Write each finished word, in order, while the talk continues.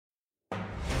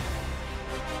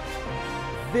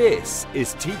This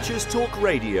is Teachers Talk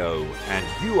Radio, and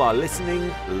you are listening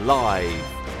live.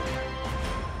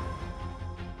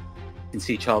 You can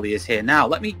see Charlie is here now.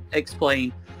 Let me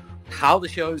explain how the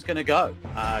show is going to go,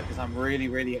 because I'm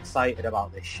really excited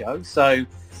about this show. So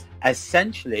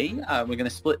essentially, we're going to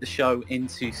split the show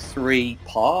into 3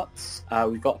 parts.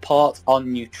 We've got a part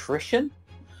on nutrition,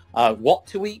 what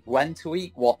to eat, when to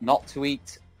eat, what not to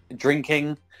eat,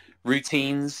 drinking,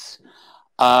 routines.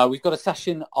 We've got a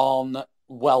session on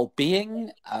well-being,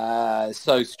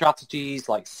 so strategies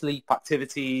like sleep,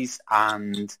 activities,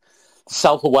 and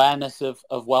self-awareness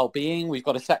of well-being. We've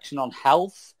got a section on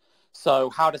health, so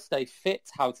how to stay fit,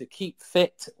 how to keep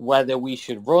fit, whether we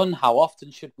should run, how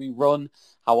often should we run,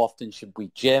 how often should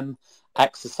we gym,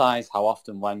 exercise, how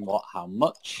often, when, what, how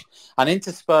much. And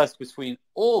interspersed between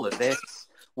all of this,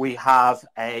 we have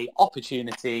an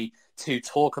opportunity to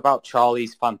talk about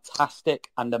Charlie's fantastic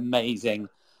and amazing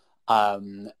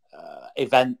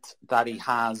event that he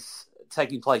has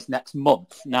taking place next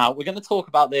month. Now, we're going to talk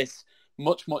about this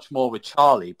much more with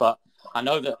Charlie, but I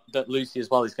know that Lucy as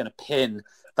well is going to pin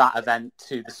that event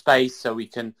to the space so we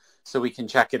can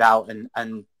check it out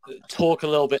and talk a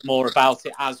little bit more about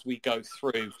it as we go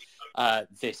through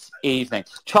this evening.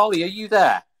 Charlie, are you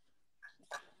there?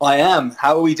 I am.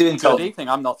 How are we doing, Tom? Good evening.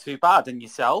 I'm not too bad. And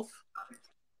yourself?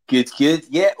 Good.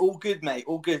 Yeah, all good, mate.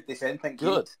 All good this end. Thank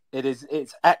you. Good.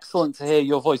 It's excellent to hear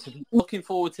your voice. I'm looking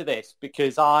forward to this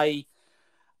because I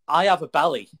have a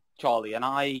belly, Charlie, and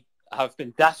I have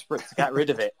been desperate to get rid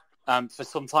of it for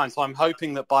some time. So I'm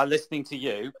hoping that by listening to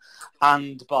you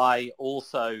and by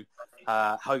also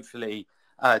hopefully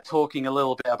talking a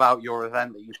little bit about your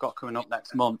event that you've got coming up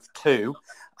next month too,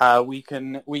 we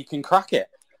can crack it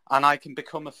and I can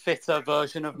become a fitter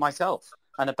version of myself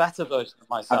and a better version of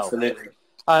myself. Absolutely.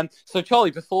 So,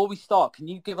 Charlie, before we start, can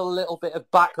you give a little bit of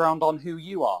background on who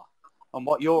you are and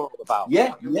what you're all about?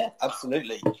 Yeah,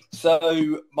 absolutely.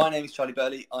 So, my name is Charlie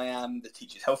Burley. I am the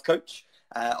teacher's health coach.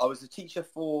 I was a teacher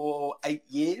for 8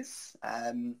 years,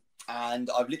 and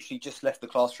I've literally just left the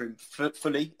classroom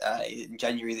fully in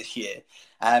January this year.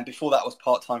 And before that, I was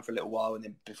part-time for a little while, and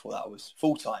then before that, I was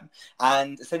full-time.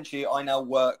 And essentially, I now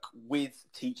work with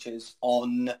teachers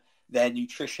on their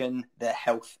nutrition, their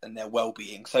health, and their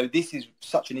well-being. So this is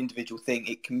such an individual thing.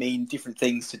 It can mean different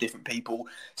things to different people.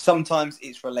 Sometimes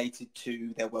it's related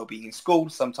to their well-being in school.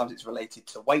 Sometimes it's related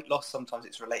to weight loss. Sometimes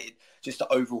it's related just to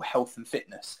overall health and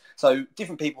fitness. So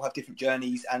different people have different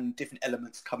journeys and different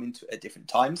elements come into it at different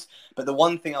times. But the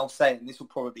one thing I'll say, and this will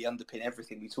probably underpin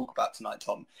everything we talk about tonight,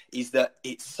 Tom, is that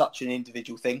it's such an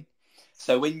individual thing.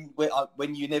 So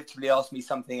when you inevitably ask me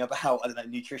something about,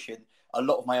 nutrition, a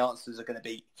lot of my answers are going to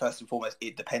be, first and foremost,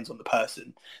 it depends on the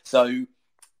person. So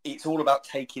it's all about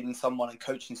taking someone and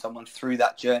coaching someone through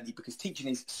that journey, because teaching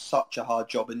is such a hard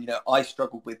job. And, I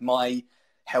struggled with my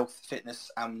health, fitness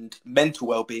and mental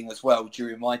well-being as well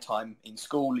during my time in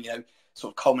school,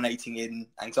 sort of culminating in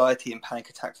anxiety and panic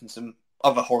attacks and some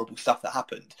other horrible stuff that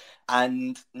happened.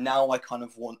 And now I kind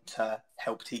of want to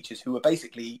help teachers who are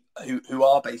basically in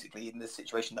the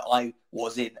situation that I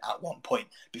was in at one point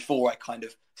before I kind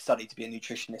of studied to be a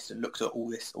nutritionist and looked at all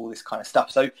this kind of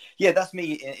stuff. So yeah, that's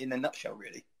me in a nutshell,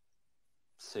 really.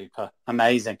 Super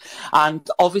amazing. And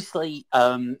obviously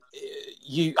I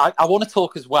want to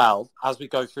talk as well as we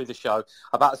go through the show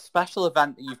about a special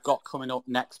event that you've got coming up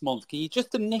next month. Can you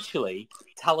just initially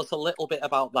tell us a little bit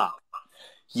about that?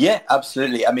 Yeah,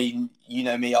 absolutely. I mean, you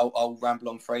know me, I'll ramble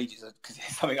on for ages because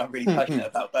it's something I'm really passionate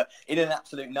about. But in an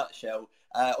absolute nutshell,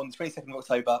 on the 22nd of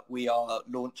October, we are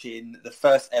launching the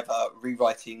first ever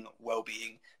Rewriting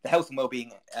Wellbeing, the health and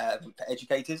wellbeing for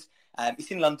educators.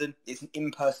 It's in London. It's an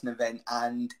in-person event,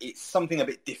 and it's something a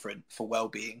bit different for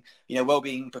wellbeing.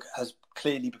 Wellbeing has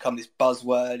clearly become this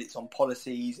buzzword. It's on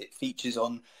policies. It features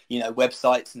on,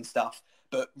 websites and stuff.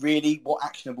 But really, what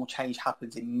actionable change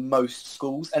happens in most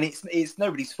schools, and it's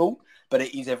nobody's fault, but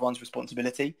it is everyone's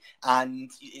responsibility. And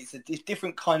it's a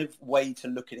different kind of way to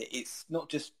look at it. It's not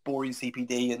just boring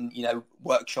CPD and,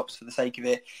 workshops for the sake of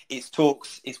it. It's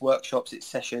talks, it's workshops, it's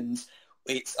sessions.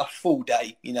 It's a full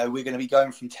day. We're going to be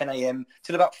going from 10 a.m.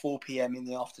 till about 4 p.m. in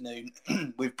the afternoon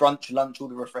with brunch, lunch, all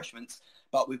the refreshments.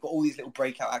 But we've got all these little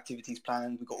breakout activities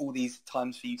planned. We've got all these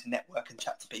times for you to network and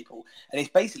chat to people. And it's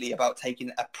basically about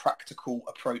taking a practical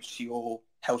approach to your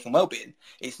health and well-being.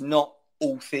 It's not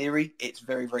all theory. It's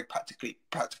very, very practical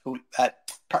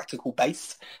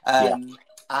based.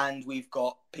 And we've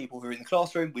got people who are in the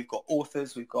classroom. We've got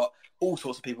authors. We've got all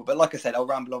sorts of people. But like I said, I'll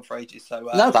ramble on for ages. So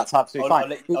no, that's absolutely fine.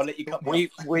 I'll let you cut me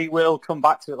off. We will come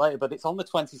back to it later. But it's on the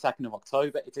 22nd of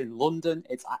October. It's in London.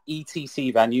 It's at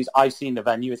ETC venues. I've seen the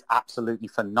venue. It's absolutely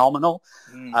phenomenal.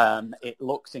 It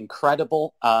looks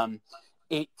incredible.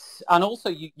 and also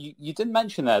you did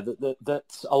mention there that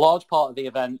a large part of the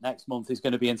event next month is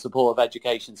going to be in support of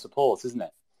education support, isn't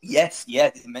it? Yes, yeah, I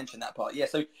didn't mention that part. Yeah,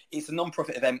 so it's a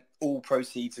non-profit event. All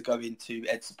proceeds are going to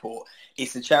Ed Support.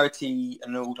 It's a charity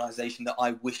and an organisation that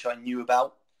I wish I knew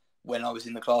about when I was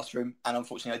in the classroom, and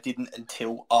unfortunately I didn't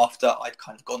until after I'd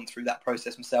kind of gone through that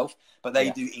process myself. But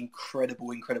they do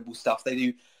incredible stuff. They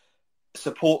do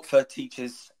support for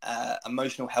teachers,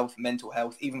 emotional health, mental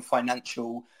health, even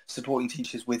financial, supporting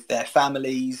teachers with their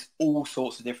families, all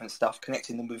sorts of different stuff,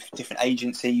 connecting them with different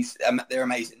agencies. They're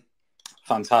amazing.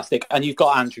 Fantastic. And you've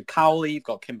got Andrew Cowley, you've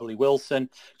got Kimberly Wilson,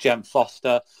 Jem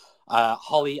Foster,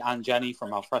 Holly and Jenny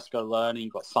from Alfresco Learning,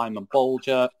 you've got Simon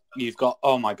Bolger, you've got,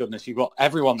 oh my goodness, you've got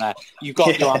everyone there. You've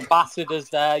got your ambassadors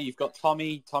there, you've got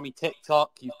Tommy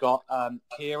TikTok, you've got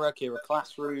Kira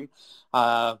Classroom.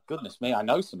 Goodness me, I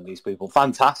know some of these people.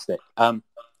 Fantastic.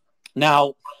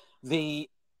 Now, the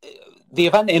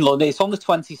event in London, it's on the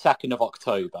 22nd of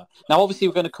October. Now, obviously,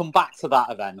 we're going to come back to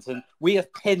that event, and we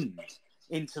have pinned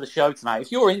into the show tonight. If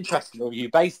you're interested, or you're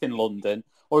based in London,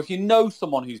 or if you know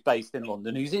someone who's based in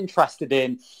London who's interested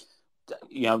in,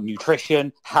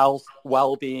 nutrition, health,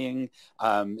 well-being,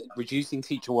 reducing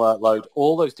teacher workload,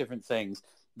 all those different things,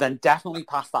 then definitely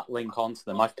pass that link on to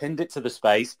them. I've pinned it to the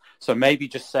space, so maybe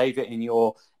just save it in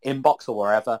your inbox or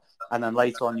wherever, and then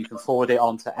later on you can forward it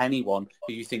on to anyone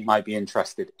who you think might be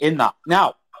interested in that.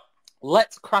 Now,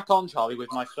 let's crack on, Charlie,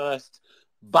 with my first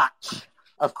batch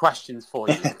of questions for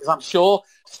you, because I'm sure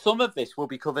some of this will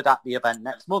be covered at the event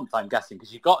next month, I'm guessing,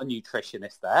 because you've got a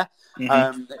nutritionist there,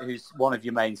 who's one of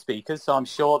your main speakers, so I'm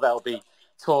sure they'll be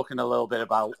talking a little bit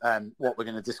about what we're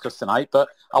going to discuss tonight. But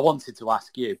I wanted to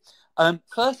ask you,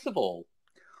 first of all,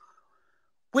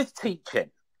 with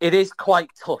teaching, it is quite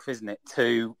tough, isn't it,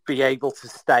 to be able to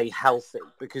stay healthy,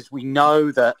 because we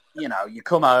know that, you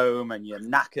come home and you're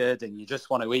knackered and you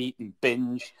just want to eat and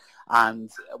binge and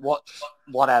watch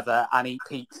whatever and eat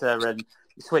pizza and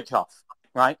switch off,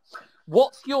 right?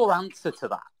 What's your answer to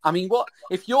that? I mean, what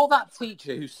if you're that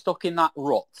teacher who's stuck in that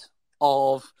rut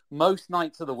of most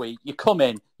nights of the week, you come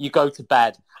in, you go to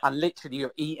bed, and literally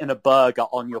you're eating a burger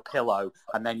on your pillow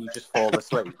and then you just fall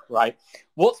asleep, right?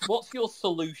 What's your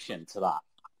solution to that?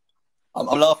 I'm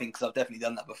laughing because I've definitely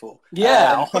done that before.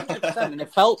 Yeah, 100%, and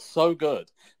it felt so good.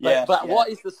 But yeah. What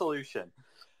is the solution?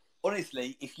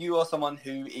 Honestly, if you are someone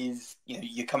who is,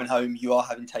 you're coming home, you are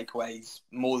having takeaways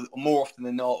more often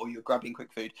than not, or you're grabbing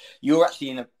quick food, you're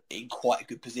actually in quite a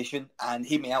good position. And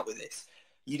hear me out with this.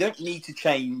 You don't need to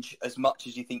change as much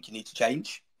as you think you need to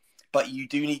change, but you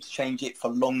do need to change it for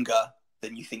longer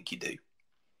than you think you do.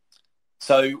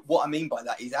 So what I mean by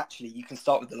that is actually you can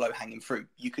start with the low-hanging fruit.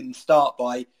 You can start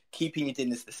by keeping your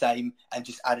dinners the same and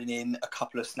just adding in a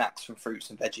couple of snacks from fruits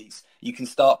and veggies. You can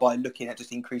start by looking at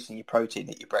just increasing your protein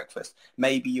at your breakfast.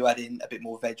 Maybe you add in a bit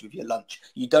more veg with your lunch.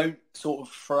 You don't sort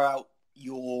of throw out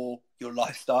your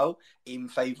lifestyle in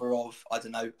favour of, I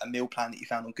don't know, a meal plan that you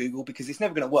found on Google, because it's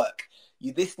never going to work.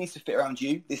 This needs to fit around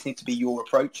you. This needs to be your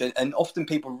approach. And often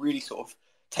people are really sort of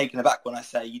taken aback when I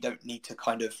say you don't need to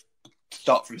kind of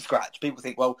start from scratch. People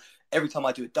think, well, every time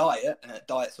I do a diet, and a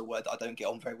diet's a word that I don't get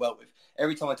on very well with,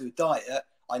 every time I do a diet,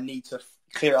 I need to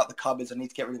clear out the cupboards, I need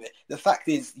to get rid of it. The fact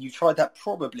is, you've tried that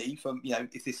probably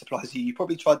if this applies to you, you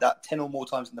probably tried that 10 or more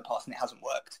times in the past and it hasn't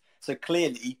worked. So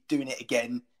clearly doing it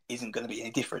again isn't going to be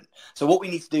any different. So what we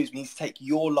need to do is we need to take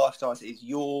your lifestyle as it is,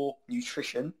 your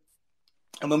nutrition.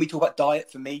 And when we talk about diet,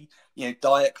 for me,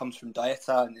 diet comes from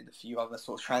dieta and then a few other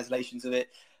sort of translations of it,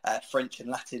 French and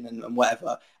Latin and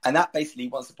whatever. And that basically,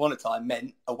 once upon a time,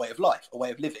 meant a way of life, a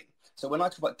way of living. So when I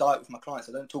talk about diet with my clients,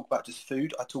 I don't talk about just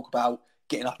food. I talk about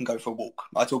getting up and go for a walk.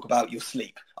 I talk about your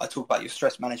sleep. I talk about your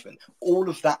stress management. All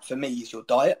of that for me is your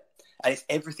diet. And it's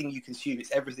everything you consume.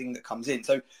 It's everything that comes in.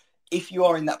 So if you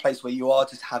are in that place where you are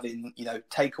just having,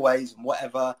 takeaways and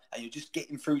whatever, and you're just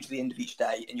getting through to the end of each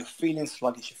day and you're feeling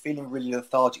sluggish, you're feeling really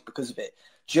lethargic because of it,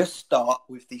 just start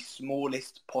with the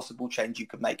smallest possible change you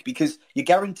could make, because you're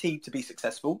guaranteed to be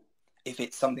successful if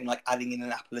it's something like adding in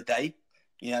an apple a day,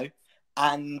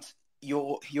 and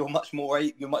you're much more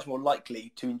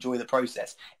likely to enjoy the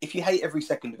process. If you hate every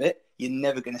second of it, you're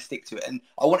never going to stick to it. And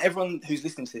I want everyone who's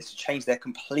listening to this to change their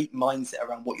complete mindset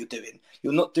around what you're doing.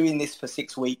 You're not doing this for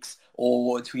 6 weeks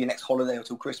or until your next holiday or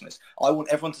till Christmas. I want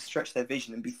everyone to stretch their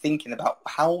vision and be thinking about,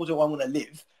 how do I want to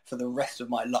live for the rest of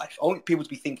my life? I want people to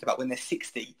be thinking about when they're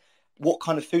 60, what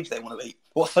kind of foods they want to eat,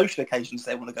 what social occasions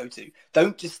they want to go to.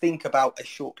 Don't just think about a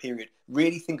short period.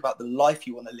 Really think about the life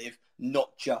you want to live,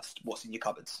 not just what's in your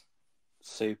cupboards.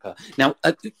 Super. Now,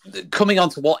 coming on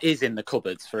to what is in the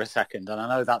cupboards for a second, and I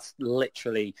know that's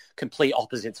literally complete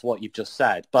opposite to what you've just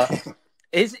said, but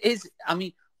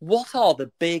what are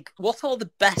the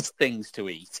best things to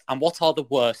eat and what are the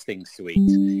worst things to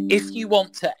eat if you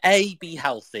want to A, be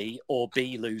healthy, or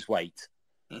B, lose weight?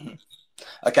 Mm-hmm.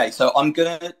 Okay, so I'm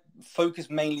going to focus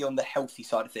mainly on the healthy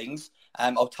side of things.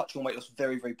 I'll touch on weight loss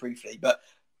very, very briefly, but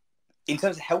in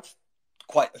terms of health,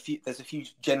 there's a few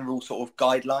general sort of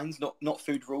guidelines, not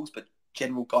food rules, but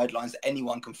general guidelines that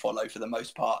anyone can follow for the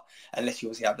most part, unless you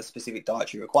obviously have a specific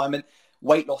dietary requirement.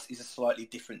 Weight loss is a slightly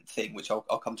different thing, which I'll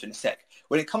come to in a sec.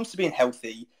 When it comes to being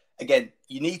healthy, again,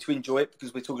 you need to enjoy it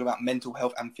because we're talking about mental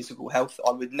health and physical health.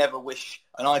 I would never wish,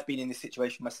 and I've been in this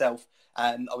situation myself,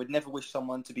 and I would never wish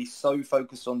someone to be so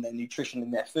focused on their nutrition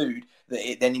and their food that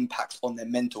it then impacts on their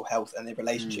mental health and their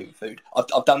relationship with food.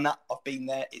 I've done that. I've been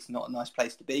there. It's not a nice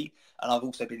place to be. And I've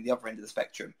also been at the other end of the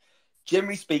spectrum.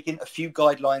 Generally speaking, a few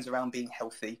guidelines around being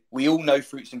healthy. We all know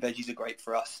fruits and veggies are great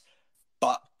for us,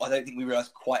 but I don't think we realise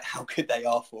quite how good they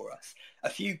are for us. A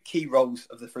few key roles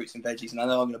of the fruits and veggies, and I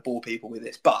know I'm going to bore people with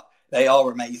this, but they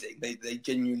are amazing. They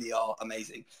genuinely are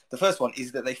amazing. The first one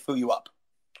is that they fill you up.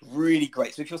 Really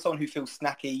great. So if you're someone who feels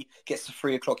snacky, gets to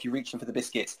 3 o'clock, you're reaching for the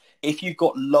biscuits. If you've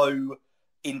got low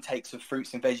intakes of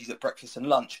fruits and veggies at breakfast and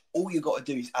lunch, all you've got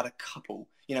to do is add a couple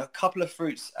of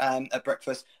fruits at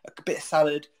breakfast, a bit of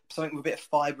salad, something with a bit of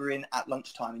fibre in at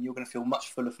lunchtime, and you're going to feel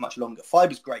much fuller for much longer.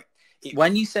 Fibre's great.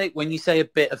 When you say a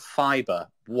bit of fibre,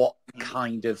 what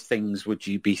kind of things would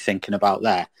you be thinking about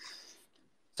there?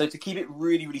 So to keep it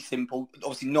really, really simple,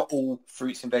 obviously not all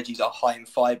fruits and veggies are high in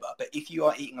fibre, but if you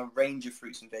are eating a range of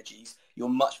fruits and veggies, you're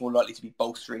much more likely to be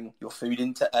bolstering your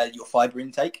your fibre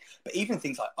intake. But even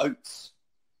things like oats,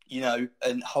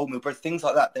 and wholemeal bread, things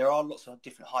like that, there are lots of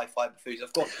different high fibre foods.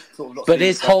 I've got sort of lots. But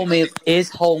is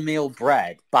wholemeal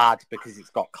bread bad because it's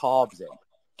got carbs in?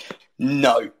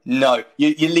 No.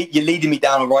 You're leading me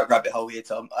down a right rabbit hole here,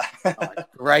 Tom.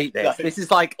 Great. This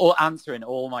is like answering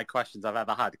all my questions I've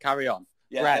ever had. Carry on.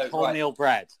 Yeah, wholemeal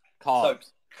bread,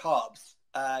 carbs. So, carbs.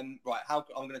 Right, I'm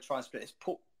going to try and split this.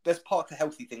 Let's park the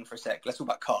healthy thing for a sec. Let's talk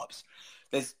about carbs.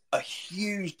 There's a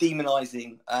huge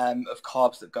demonizing of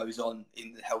carbs that goes on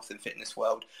in the health and fitness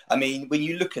world. I mean, when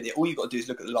you look at it, all you've got to do is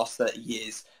look at the last 30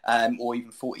 years or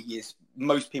even 40 years.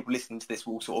 Most people listening to this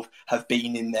will sort of have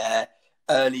been in their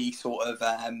early sort of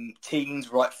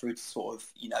teens right through to sort of,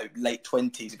 late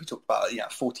 20s, if we talk about, a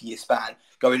 40-year span,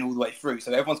 going all the way through.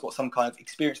 So everyone's got some kind of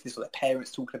experience with this, or their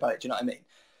parents talking about it. Do you know what I mean?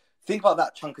 Think about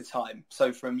that chunk of time.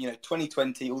 So from,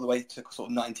 2020 all the way to sort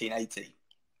of 1980.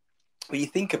 When you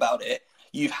think about it,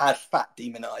 you've had fat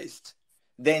demonized.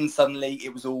 Then suddenly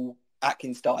it was all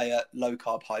Atkins diet, low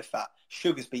carb, high fat.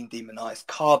 Sugar's been demonized.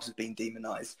 Carbs have been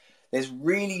demonized. There's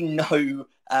really no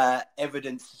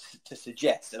evidence to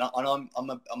suggest, and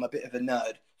I'm a bit of a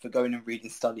nerd for going and reading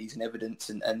studies and evidence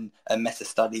and meta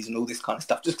studies and all this kind of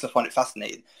stuff, just because I find it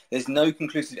fascinating. There's no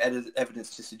conclusive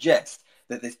evidence to suggest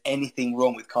that there's anything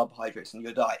wrong with carbohydrates in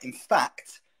your diet. In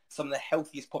fact, some of the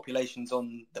healthiest populations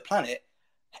on the planet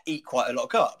eat quite a lot of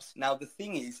carbs. Now, the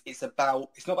thing is, it's not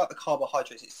about the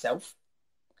carbohydrates itself.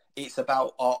 It's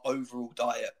about our overall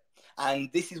diet. And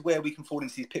this is where we can fall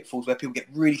into these pitfalls where people get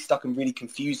really stuck and really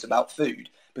confused about food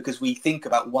because we think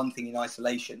about one thing in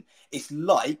isolation. It's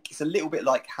a little bit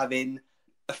like having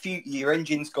your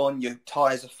engine's gone, your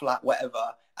tyres are flat,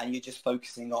 whatever, and you're just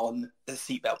focusing on the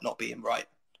seatbelt not being right?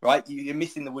 You're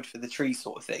missing the wood for the trees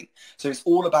sort of thing. So it's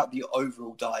all about your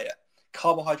overall diet.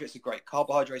 Carbohydrates are great.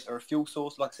 Carbohydrates are a fuel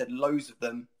source. Like I said, loads of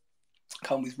them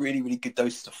come with really, really good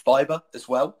doses of fibre as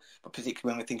well, but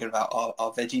particularly when we're thinking about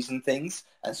our veggies and things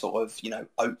and sort of,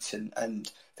 oats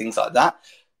and things like that.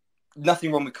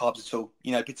 Nothing wrong with carbs at all,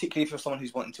 particularly if you're someone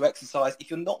who's wanting to exercise. If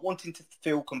you're not wanting to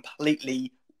feel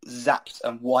completely zapped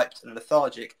and wiped and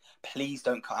lethargic, please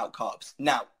don't cut out carbs.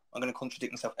 Now, I'm going to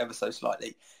contradict myself ever so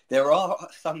slightly. There are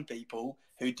some people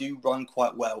who do run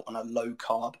quite well on a low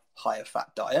carb, higher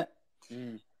fat diet.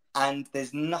 And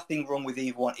there's nothing wrong with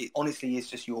either one. It honestly is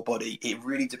just your body. It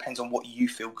really depends on what you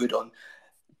feel good on.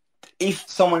 If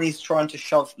someone is trying to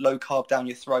shove low carb down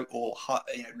your throat or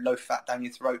low fat down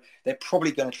your throat, they're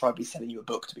probably going to try and be selling you a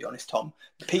book, to be honest, Tom.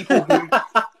 People who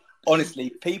honestly,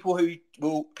 people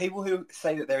who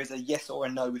say that there is a yes or a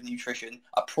no with nutrition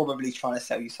are probably trying to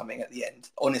sell you something at the end,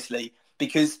 honestly,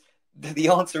 because the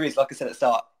answer is, like I said at the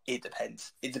start, it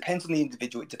depends. It depends on the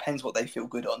individual. It depends what they feel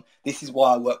good on. This is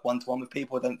why I work one-to-one with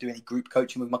people. I don't do any group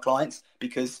coaching with my clients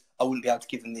because I wouldn't be able to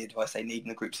give them the advice they need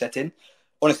in a group setting.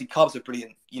 Honestly, carbs are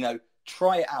brilliant.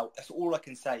 Try it out. That's all I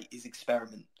can say is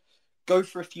experiment. Go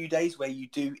for a few days where you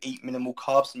do eat minimal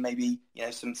carbs and maybe,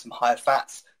 some higher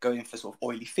fats. Go in for sort of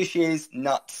oily fishes,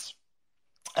 nuts,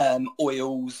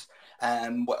 oils.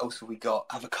 What else have we got?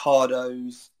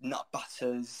 Avocados, nut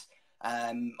butters.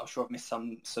 I'm sure I've missed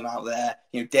some out there.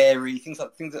 Dairy, things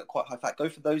that are quite high fat. Go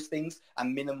for those things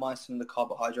and minimize some of the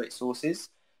carbohydrate sources,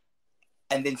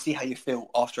 and then see how you feel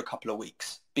after a couple of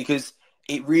weeks, because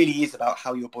it really is about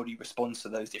how your body responds to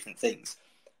those different things.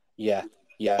 Yeah,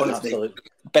 honestly, absolutely.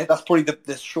 That's probably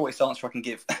the shortest answer I can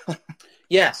give.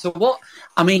 Yeah. So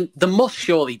there must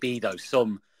surely be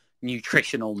some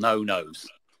nutritional no-nos,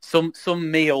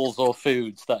 some meals or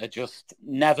foods that are just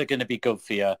never going to be good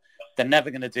for you. They're never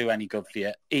going to do any good for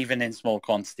you, even in small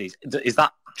quantities. Is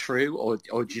that true, or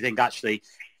do you think actually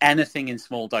anything in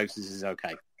small doses is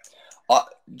okay?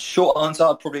 Short answer,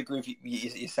 I'd probably agree with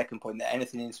your second point there.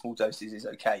 Anything in small doses is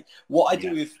okay. What I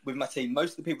do with my team,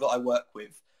 most of the people that I work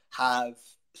with have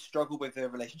struggled with their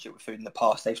relationship with food in the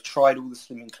past. They've tried all the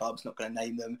slimming clubs, not going to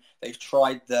name them. They've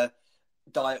tried the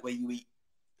diet where you eat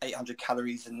 800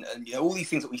 calories and all these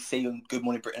things that we see on Good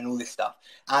Morning Britain and all this stuff.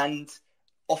 And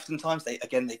oftentimes they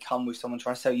come with someone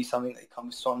trying to sell you something. They come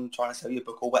with someone trying to sell you a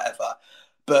book or whatever.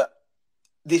 But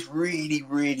this really,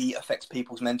 really affects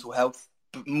people's mental health,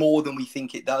 but more than we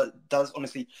think it does.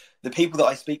 Honestly, the people that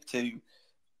I speak to,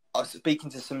 I was speaking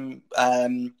to some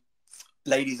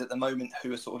ladies at the moment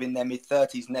who are sort of in their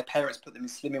mid-30s, and their parents put them in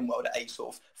Slimming World at age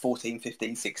sort of 14,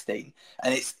 15, 16.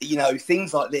 And it's,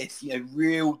 things like this,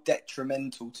 real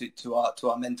detrimental to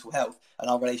our mental health and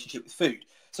our relationship with food.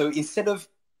 So instead of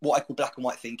what I call black and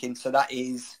white thinking, so that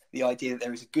is the idea that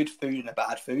there is a good food and a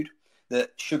bad food,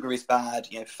 that sugar is bad,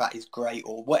 fat is great,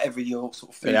 or whatever your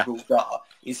sort of food rules are.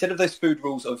 Instead of those food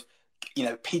rules of,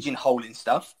 pigeonholing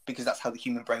stuff, because that's how the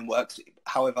human brain works.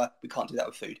 However, we can't do that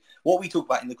with food. What we talk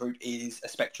about in the group is a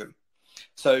spectrum.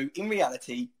 So in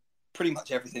reality, pretty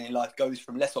much everything in life goes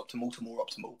from less optimal to more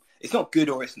optimal. It's not good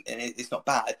or it's not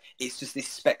bad. It's just this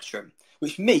spectrum,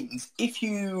 which means if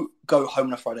you go home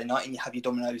on a Friday night and you have your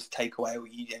Domino's takeaway, or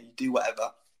you do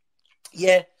whatever,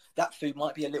 that food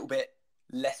might be a little bit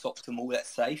less optimal, let's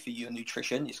say, for your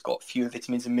nutrition. It's got fewer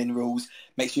vitamins and minerals,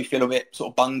 makes you feel a bit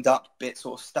sort of bunged up, bit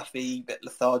sort of stuffy, bit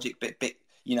lethargic,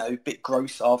 bit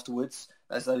gross afterwards,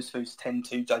 as those foods tend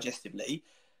to digestively.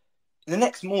 The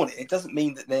next morning, it doesn't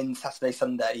mean that then Saturday,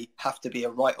 Sunday have to be a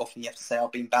write-off and you have to say,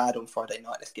 I've been bad on Friday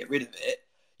night, let's get rid of it.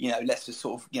 Let's just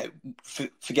sort of,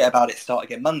 forget about it, start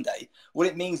again Monday. What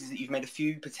it means is that you've made a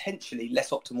few potentially less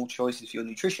optimal choices for your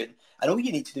nutrition. And all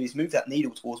you need to do is move that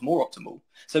needle towards more optimal.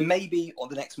 So maybe on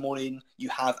the next morning, you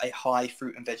have a high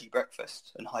fruit and veggie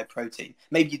breakfast and high protein.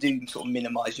 Maybe you do sort of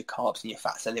minimize your carbs and your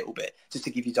fats a little bit, just to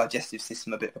give your digestive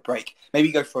system a bit of a break. Maybe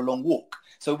you go for a long walk.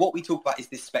 So what we talk about is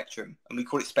this spectrum, and we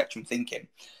call it spectrum thinking.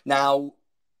 Now,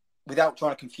 without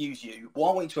trying to confuse you,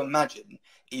 what I want you to imagine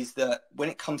is that when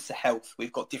it comes to health,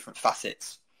 we've got different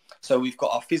facets. So we've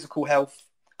got our physical health,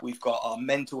 we've got our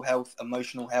mental health,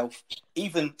 emotional health,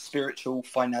 even spiritual,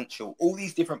 financial. All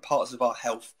these different parts of our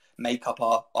health make up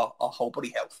our whole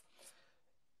body health.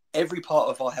 Every part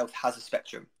of our health has a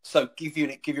spectrum. So give you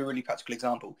a really practical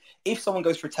example. If someone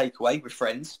goes for a takeaway with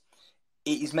friends,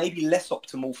 it is maybe less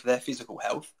optimal for their physical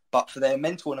health, but for their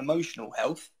mental and emotional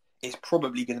health, it's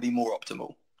probably going to be more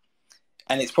optimal.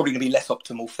 And it's probably going to be less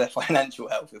optimal for their financial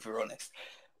health, if we're honest.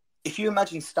 If you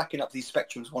imagine stacking up these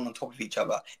spectrums one on top of each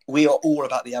other, we are all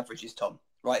about the averages, Tom,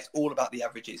 right? It's all about the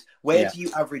averages. Where do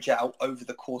you average out over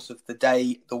the course of the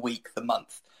day, the week, the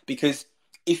month? Because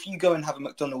if you go and have a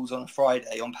McDonald's on a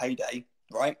Friday, on payday,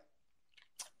 right,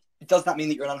 does that mean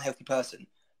that you're an unhealthy person?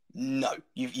 No,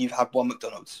 you've had one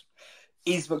McDonald's.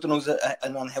 Is McDonald's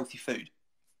an unhealthy food?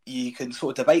 You can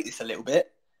sort of debate this a little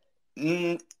bit.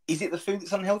 Is it the food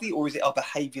that's unhealthy, or is it our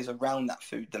behaviours around that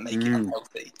food that make it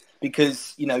unhealthy?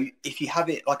 Because, if you have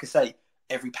it, like I say,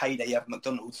 every payday you have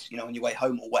McDonald's, on your way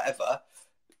home or whatever,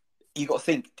 you got to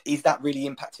think, is that really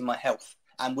impacting my health?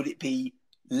 And would it be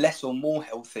less or more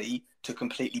healthy to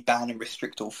completely ban and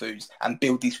restrict all foods and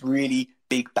build these really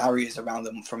big barriers around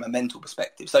them from a mental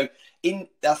perspective? So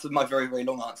that's my very, very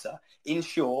long answer. In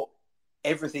short,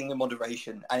 everything in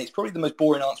moderation. And it's probably the most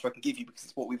boring answer I can give you, because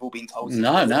it's what we've all been told.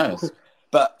 No.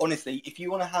 But honestly, if you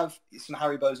want to have some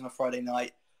Haribos on a Friday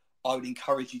night, I would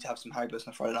encourage you to have some Haribos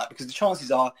on a Friday night, because the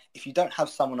chances are, if you don't have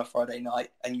some on a Friday night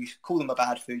and you call them a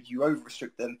bad food, you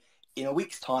over-restrict them, in a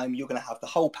week's time, you're going to have the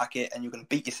whole packet and you're going to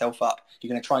beat yourself up. You're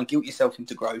going to try and guilt yourself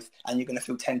into growth, and you're going to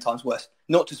feel 10 times worse,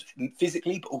 not just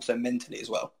physically, but also mentally as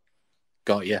well.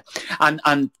 Got you.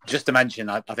 And just to mention,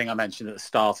 I think I mentioned at the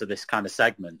start of this kind of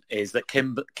segment, is that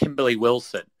Kimberly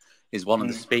Wilson is one of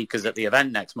the speakers at the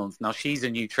event next month. Now, she's a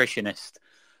nutritionist,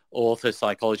 author,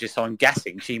 psychologist, so I'm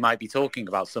guessing she might be talking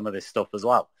about some of this stuff as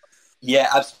well. Yeah,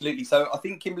 absolutely. So I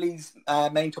think Kimberly's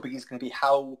main topic is going to be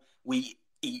how we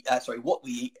eat, what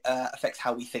we eat affects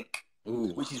how we think.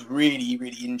 Ooh. which is really,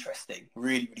 really interesting.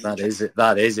 Really, really That interesting.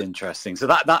 that is interesting. So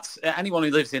that's anyone who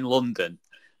lives in London,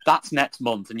 that's next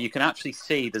month, and you can actually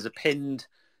see there's a pinned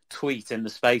tweet in the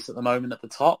space at the moment at the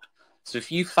top. So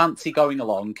if you fancy going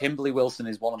along, Kimberly Wilson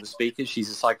is one of the speakers. She's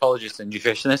a psychologist and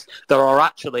nutritionist. There are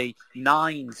actually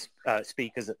 9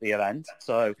 speakers at the event,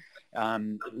 so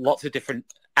lots of different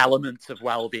elements of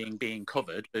well-being being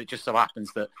covered. But it just so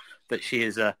happens that she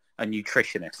is a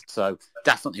nutritionist, so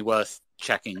definitely worth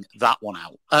checking that one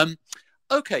out.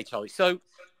 Okay, Charlie. So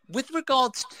with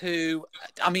regards to,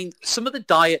 some of the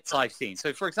diets I've seen.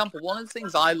 So, for example, one of the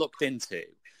things I looked into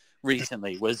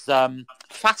recently was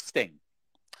fasting.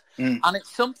 And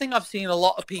it's something I've seen a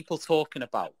lot of people talking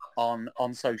about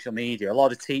on social media, a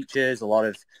lot of teachers, a lot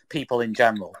of people in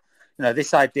general.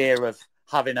 This idea of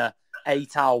having a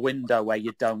 8-hour window where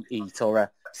you don't eat, or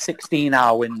a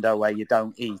 16-hour window where you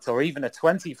don't eat, or even a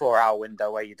 24-hour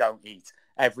window where you don't eat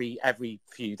every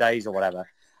few days or whatever.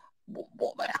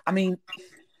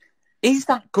 Is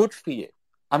that good for you?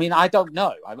 I don't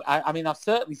know. I've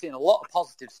certainly seen a lot of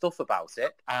positive stuff about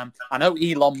it. I know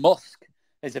Elon Musk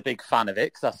is a big fan of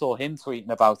it, because I saw him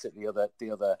tweeting about it the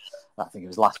other, I think it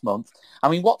was last month.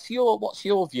 What's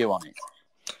your view on it?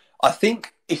 I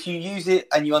think if you use it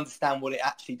and you understand what it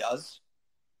actually does,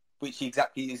 which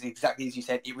exactly as you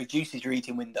said, it reduces your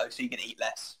eating window, so you can eat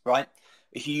less, right?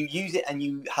 If you use it and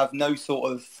you have no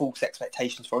sort of false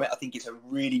expectations from it, I think it's a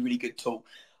really, really good tool.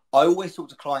 I always talk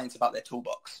to clients about their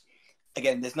toolbox.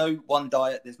 Again, there's no one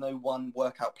diet, there's no one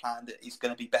workout plan that is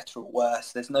going to be better or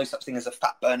worse. There's no such thing as a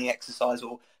fat-burning exercise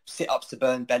or sit-ups to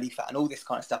burn belly fat and all this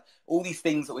kind of stuff. All these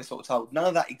things that we're sort of told, none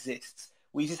of that exists.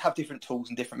 We just have different tools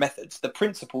and different methods. The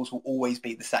principles will always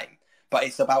be the same, but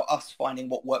it's about us finding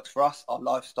what works for us, our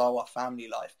lifestyle, our family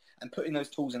life, and putting those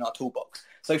tools in our toolbox.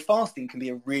 So fasting can be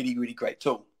a really, really great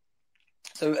tool.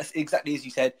 So exactly as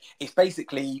you said, it's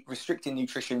basically restricting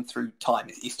nutrition through time.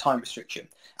 It's time restriction.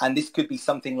 And this could be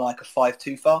something like a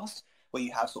 5-2 fast, where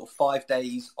you have sort of 5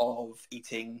 days of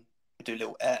eating, do a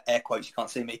little air quotes, you can't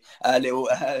see me, 5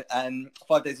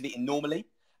 days of eating normally,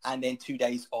 and then 2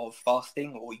 days of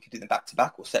fasting, or you could do them back to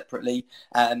back or separately.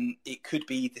 It could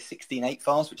be the 16-8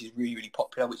 fast, which is really, really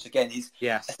popular, which again is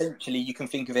essentially, you can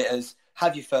think of it as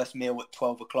have your first meal at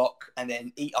 12 o'clock and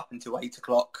then eat up until 8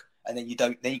 o'clock. And then you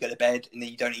go to bed, and then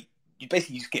you don't eat. You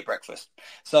basically skip breakfast.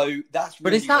 So that's.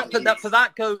 Really that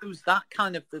goes that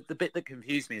kind of the bit that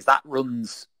confused me is that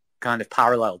runs kind of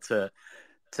parallel to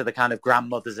the kind of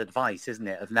grandmother's advice, isn't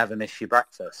it, of never miss your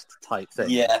breakfast type thing?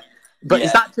 Yeah. But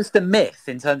is that just a myth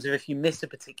in terms of if you miss a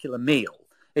particular meal,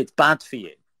 it's bad for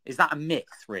you? Is that a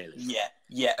myth, really?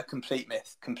 Yeah, a complete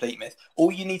myth.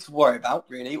 All you need to worry about,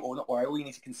 really, or not worry, all you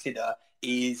need to consider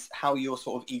is how you're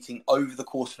sort of eating over the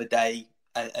course of a day.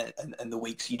 And the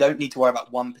weeks. You don't need to worry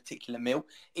about one particular meal.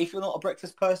 If you're not a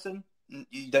breakfast person,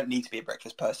 you don't need to be a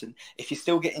breakfast person. If you're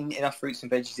still getting enough fruits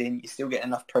and veggies in, you're still getting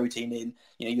enough protein in,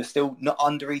 you're still not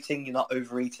under eating, you're not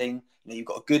overeating, you've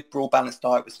got a good broad balanced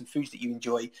diet with some foods that you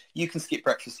enjoy, you can skip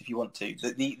breakfast if you want to.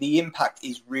 The impact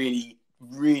is really,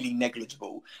 really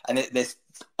negligible, and there's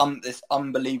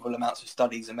unbelievable amounts of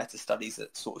studies and meta studies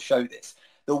that sort of show this.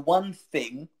 The one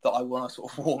thing that I want to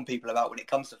sort of warn people about when it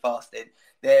comes to fasting,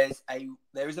 there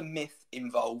is a myth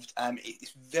involved.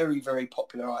 It's very, very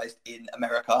popularized in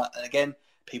America. And again,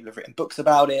 people have written books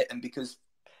about it. And because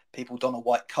people don a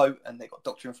white coat and they've got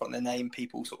doctor in front of their name,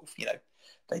 people sort of,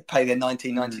 they pay their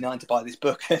 $19.99 to buy this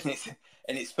book.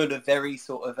 And it's full of very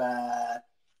sort of, I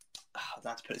don't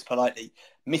know how to put this politely,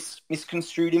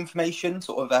 misconstrued information,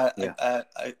 sort of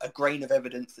a grain of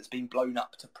evidence that's been blown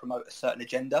up to promote a certain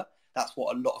agenda. That's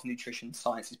what a lot of nutrition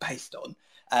science is based on.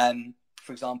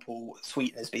 For example,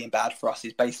 sweeteners being bad for us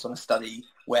is based on a study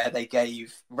where they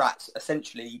gave rats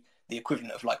essentially the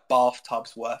equivalent of like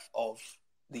bathtubs worth of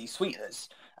these sweeteners.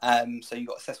 So you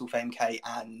got acesulfame K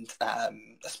and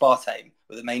aspartame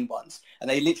were the main ones. And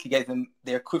they literally gave them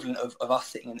the equivalent of us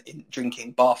sitting in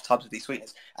drinking bathtubs of these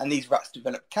sweeteners. And these rats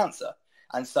developed cancer.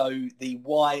 And so the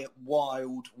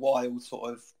wild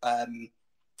sort of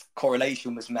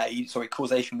causation was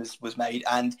made,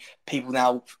 and people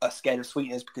now are scared of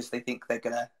sweeteners because they think they're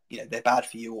gonna, they're bad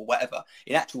for you or whatever.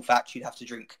 In actual fact, you'd have to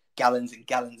drink gallons and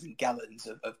gallons and gallons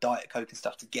of Diet Coke and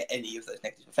stuff to get any of those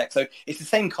negative effects. So it's the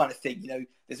same kind of thing.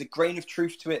 There's a grain of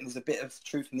truth to it, and there's a bit of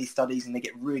truth in these studies, and they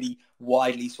get really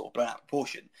widely sort of blown out of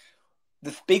proportion.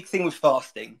 The big thing with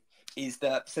fasting is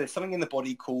that there's something in the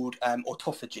body called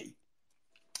autophagy.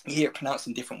 You hear it pronounced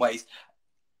in different ways.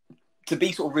 To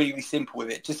be sort of really, really simple with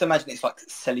it, just imagine it's like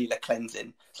cellular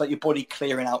cleansing. It's like your body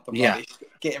clearing out the rubbish,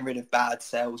 getting rid of bad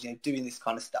cells, doing this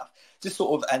kind of stuff. Just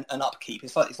sort of an upkeep.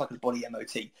 It's like a body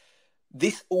MOT.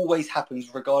 This always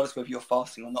happens regardless whether you're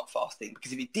fasting or not fasting,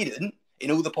 because if it didn't, in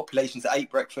all the populations that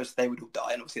ate breakfast, they would all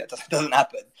die, and obviously that doesn't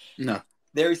happen. No.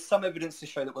 There is some evidence to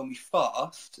show that when we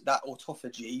fast, that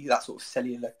autophagy, that sort of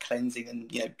cellular cleansing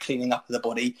and cleaning up of the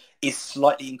body, is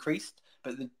slightly increased,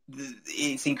 but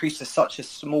it's increased to such a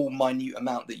small, minute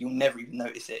amount that you'll never even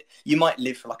notice it. You might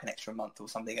live for like an extra month or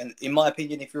something. And in my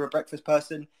opinion, if you're a breakfast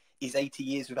person, is 80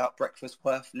 years without breakfast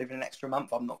worth living an extra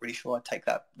month? I'm not really sure I'd take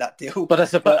that deal. But I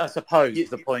suppose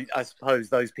the point, I suppose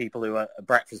those people who are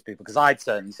breakfast people, because I'd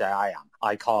certainly say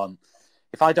I can't.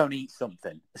 If I don't eat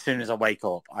something, as soon as I wake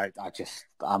up,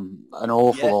 I'm an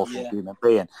awful human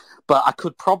being. But I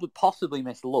could possibly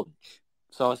miss lunch.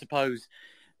 So I suppose,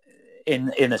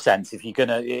 in a sense, if you're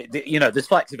gonna, there's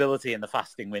flexibility in the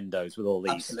fasting windows with all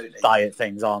these diet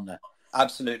things, aren't there?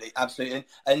 Absolutely.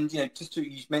 And you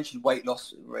mentioned weight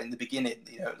loss in the beginning.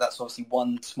 That's obviously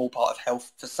one small part of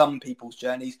health for some people's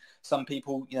journeys. Some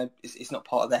people, it's not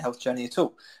part of their health journey at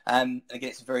all. And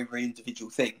again, it's a very, very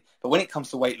individual thing. But when it comes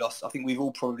to weight loss, I think we've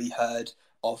all probably heard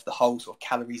of the whole sort of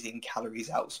calories in, calories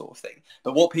out sort of thing.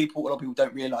 But a lot of people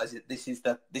don't realise is this is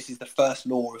the first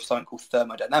law of something called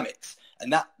thermodynamics,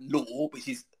 and that law, which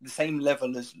is the same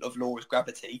level of law as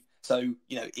gravity, so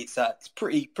it's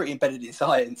pretty embedded in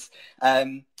science.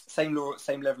 Same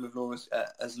level of law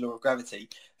as law of gravity.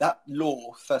 That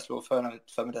law, first law of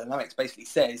thermodynamics, basically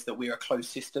says that we are a closed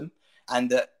system and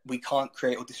that we can't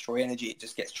create or destroy energy; it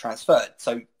just gets transferred.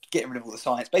 So getting rid of all the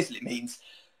science basically means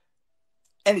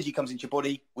energy comes into your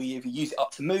body. We either use it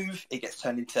up to move, it gets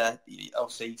turned into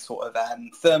obviously sort of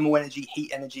thermal energy,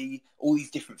 heat energy, all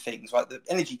these different things, right? The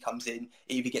energy comes in,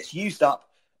 it either gets used up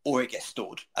or it gets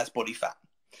stored as body fat.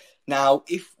 Now,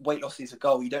 if weight loss is a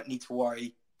goal, you don't need to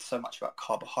worry so much about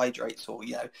carbohydrates or,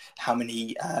 how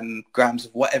many grams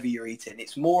of whatever you're eating.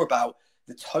 It's more about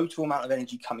the total amount of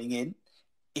energy coming in,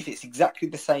 if it's exactly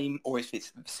the same or if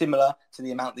it's similar to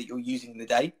the amount that you're using in the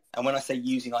day. And when I say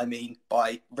using, I mean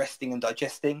by resting and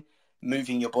digesting,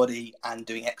 moving your body and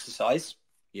doing exercise.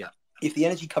 Yeah. If the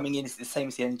energy coming in is the same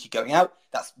as the energy going out,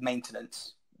 that's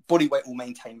maintenance. Body weight will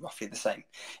maintain roughly the same.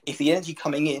 If the energy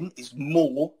coming in is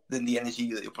more than the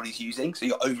energy that your body's using, so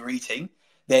you're overeating,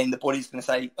 then the body's going to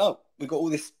say, oh, we've got all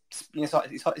this, it's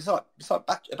like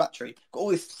a battery, got all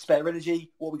this spare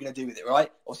energy, what are we going to do with it,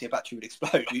 right? Obviously a battery would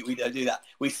explode. We don't do that.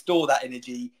 We store that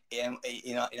energy in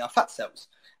our fat cells.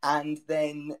 And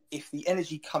then if the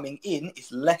energy coming in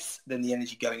is less than the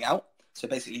energy going out, so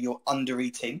basically you're under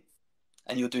eating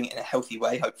and you're doing it in a healthy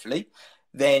way, hopefully,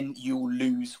 then you'll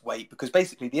lose weight, because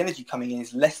basically the energy coming in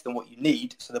is less than what you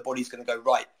need. So the body's going to go,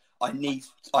 right, I need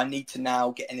to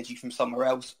now get energy from somewhere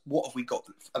else. What have we got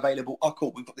available? Oh,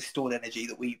 cool, we've got this stored energy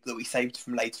that we saved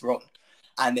from later on.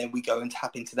 And then we go and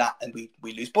tap into that and we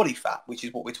lose body fat, which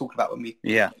is what we're talking about when we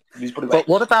lose body weight.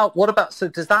 But what about, so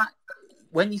does that,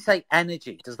 when you say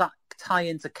energy, does that tie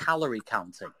into calorie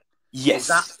counting? Yes.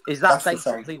 Is that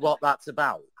basically what that's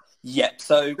about? Yeah.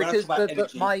 So because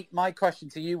my question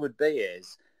to you would be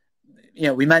is,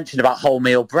 we mentioned about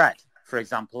wholemeal bread, for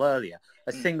example, earlier.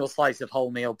 A single slice of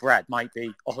wholemeal bread might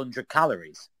be 100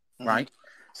 calories, right?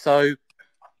 So,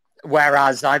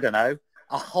 whereas, I don't know,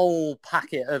 a whole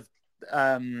packet of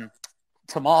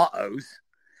tomatoes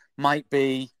might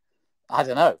be, I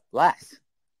don't know, less.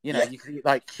 You could eat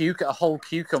like a whole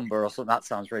cucumber or something. That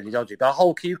sounds really dodgy, but a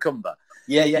whole cucumber.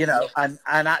 And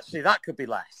actually that could be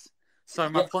less. So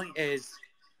my point is,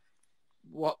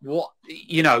 what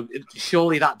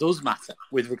surely that does matter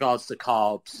with regards to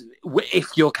carbs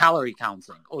if you're calorie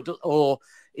counting, or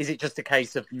is it just a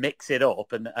case of mix it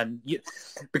up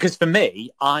because for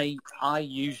me, I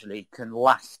usually can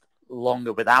last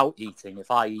longer without eating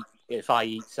if I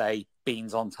eat, say,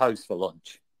 beans on toast for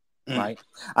lunch, right?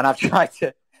 And I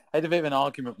had a bit of an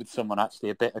argument with someone actually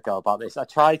a bit ago about this. I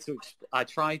tried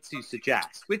to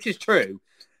suggest, which is true,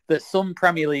 that some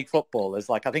Premier League footballers,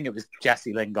 like I think it was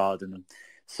Jesse Lingard and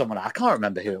someone, I can't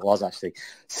remember who it was actually,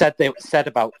 said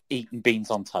about eating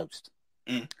beans on toast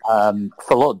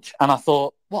for lunch. And I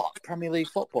thought, what, Premier League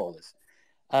footballers?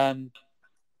 But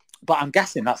I'm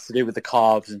guessing that's to do with the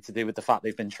carbs and to do with the fact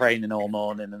they've been training all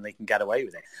morning and they can get away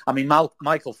with it. I mean,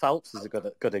 Michael Phelps is a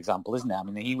good example, isn't it? I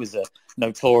mean, he was a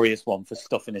notorious one for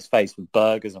stuffing his face with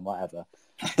burgers and whatever.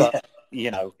 But,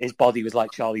 his body was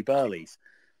like Charlie Burley's.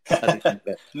 Not at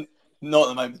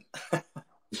the moment.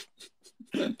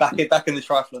 back in the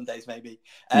triathlon days, maybe.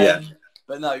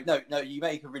 But no, you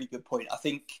make a really good point. I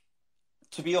think,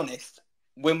 to be honest,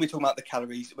 when we're talking about the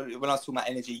calories, when I was talking about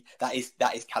energy, that is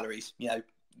calories.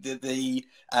 The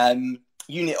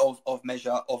unit of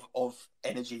measure of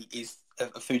energy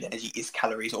of food energy is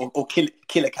calories, or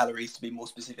kilocalories to be more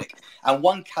specific. And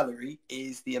 1 calorie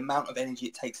is the amount of energy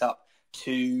it takes up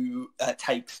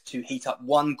takes to heat up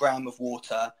 1 gram of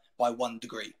water by 1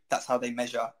 degree. That's how they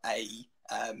measure a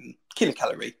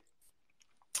kilocalorie.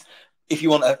 If you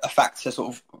want a fact to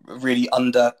sort of really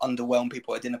underwhelm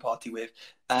people at a dinner party with,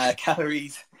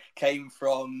 calories came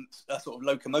from sort of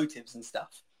locomotives and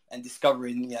stuff, and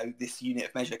discovering, this unit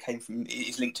of measure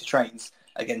is linked to trains.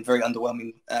 Again, very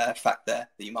underwhelming fact there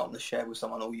that you might want to share with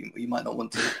someone, or you might not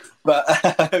want to. But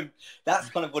that's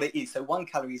kind of what it is. So 1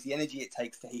 calorie is the energy it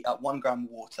takes to heat up 1 gram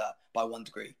of water by 1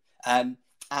 degree. And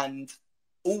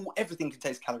everything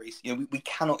contains calories. We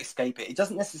cannot escape it. It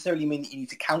doesn't necessarily mean that you need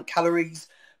to count calories,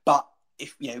 but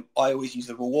if I always use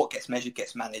the rule, what gets measured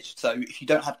gets managed. So if you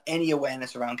don't have any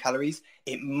awareness around calories,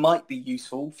 it might be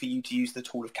useful for you to use the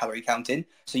tool of calorie counting.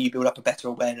 So you build up a better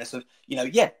awareness of,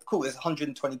 cool, there's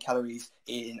 120 calories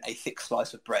in a thick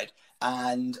slice of bread,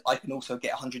 and I can also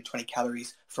get 120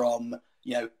 calories from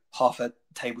half a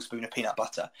tablespoon of peanut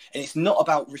butter. And it's not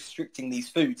about restricting these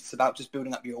foods, it's about just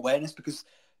building up your awareness, because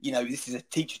this is a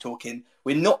teacher talking.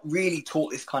 We're not really taught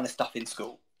this kind of stuff in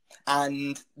school.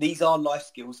 And these are life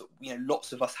skills that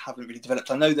lots of us haven't really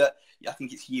developed. I know that I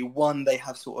think it's year 1 they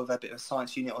have sort of a bit of a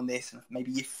science unit on this, and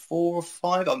maybe year 4 or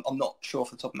 5. I'm not sure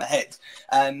off the top of my head.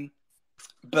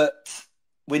 But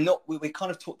we're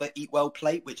kind of taught the eat well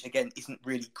plate, which again isn't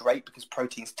really great because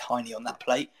protein's tiny on that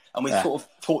plate. And we're sort of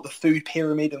taught the food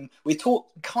pyramid, and we're taught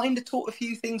a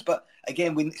few things, but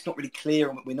again, it's not really clear,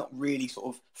 and we're not really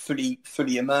sort of fully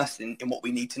immersed in what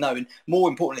we need to know. And more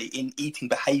importantly, in eating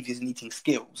behaviours and eating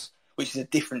skills, which is a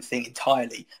different thing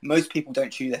entirely. Most people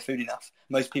don't chew their food enough.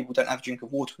 Most people don't have a drink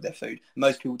of water with their food.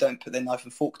 Most people don't put their knife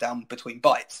and fork down between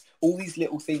bites. All these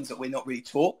little things that we're not really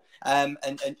taught. And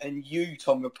you,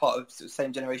 Tom, were part of the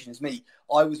same generation as me.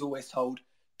 I was always told,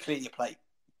 clear your plate.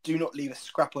 Do not leave a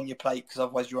scrap on your plate, because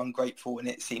otherwise you're ungrateful and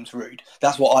it seems rude.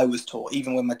 That's what I was taught.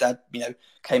 Even when my dad,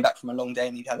 came back from a long day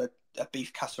and he'd had a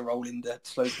beef casserole in the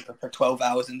slow cooker for 12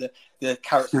 hours and the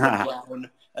carrots were brown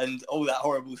and all that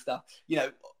horrible stuff,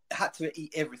 had to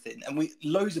eat everything. And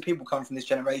loads of people come from this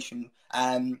generation,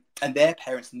 and their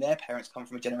parents come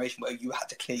from a generation where you had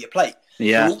to clear your plate.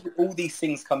 Yeah. So all these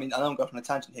things come in. I know I'm going on a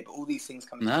tangent here, but all these things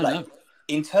come into play. No.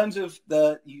 In terms of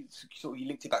you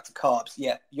linked it back to carbs.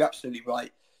 Yeah, you're absolutely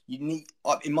right. You need,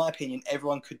 in my opinion,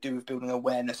 everyone could do with building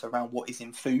awareness around what is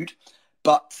in food.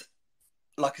 But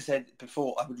like I said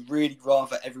before, I would really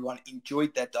rather everyone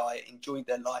enjoyed their diet, enjoyed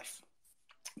their life.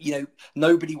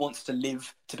 Nobody wants to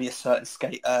live to be a certain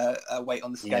weight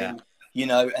on the scale,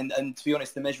 and to be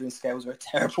honest, the measuring scales are a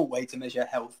terrible way to measure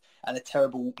health, and a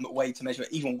terrible way to measure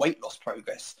even weight loss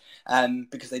progress,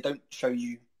 because they don't show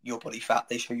you your body fat,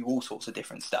 they show you all sorts of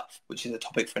different stuff, which is a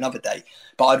topic for another day.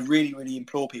 But I'd really, really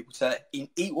implore people to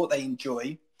eat what they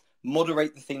enjoy,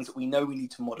 moderate the things that we know we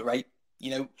need to moderate.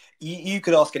 You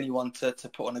could ask anyone to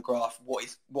put on a graph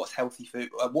what's healthy food,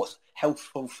 what's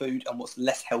healthful food, and what's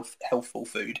less healthful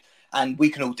food, and we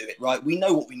can all do it, right? We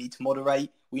know what we need to moderate.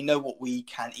 We know what we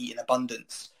can eat in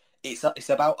abundance. It's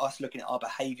about us looking at our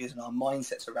behaviours and our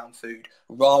mindsets around food,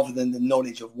 rather than the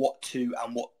knowledge of what to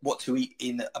eat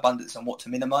in abundance and what to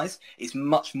minimise. It's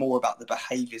much more about the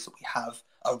behaviours that we have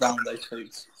around those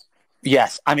foods.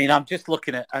 Yes, I mean, I'm just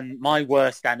looking at, and my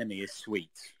worst enemy is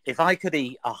sweets. If I could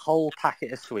eat a whole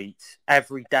packet of sweets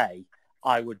every day,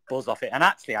 I would buzz off it. And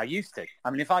actually, I used to. I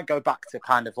mean, if I go back to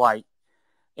kind of like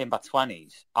in my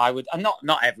 20s, I would,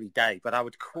 not every day, but I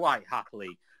would quite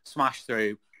happily smash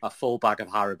through a full bag of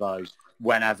Haribo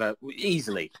whenever,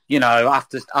 easily,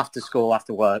 after school,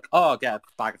 after work. I'll get a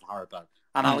bag of Haribo,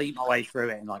 and I'll eat my way through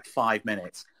it in like 5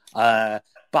 minutes. Bag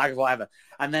of whatever.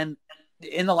 And then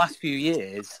in the last few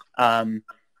years, I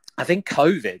think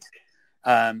COVID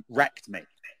wrecked me,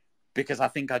 because I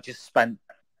think I just spent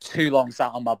too long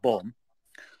sat on my bum,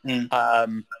 and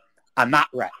that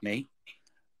wrecked me.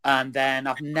 And then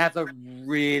I've never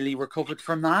really recovered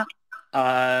from that.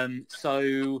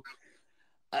 So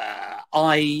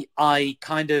I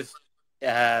kind of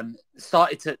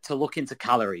started to look into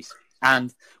calories.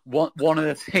 And one of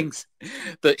the things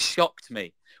that shocked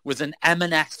me was an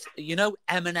M&S,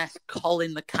 M&S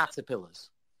Colin the Caterpillars.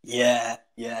 Yeah.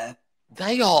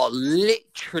 They are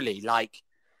literally like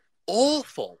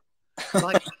awful,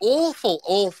 like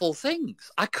awful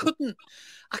things. I couldn't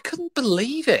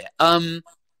believe it.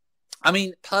 I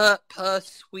mean, per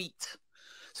sweet.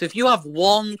 So if you have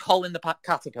one Colin the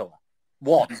Caterpillar,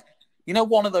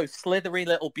 one of those slithery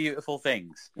little beautiful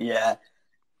things. Yeah.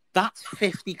 That's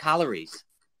 50 calories.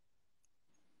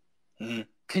 Mm.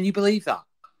 Can you believe that?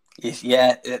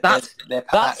 Yeah, that's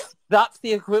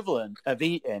the equivalent of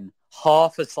eating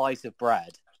half a slice of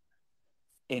bread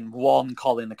in one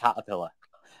Colin the Caterpillar.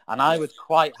 And I would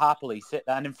quite happily sit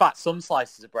there. And in fact, some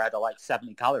slices of bread are like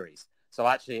 70 calories. So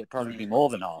actually, it'd probably be more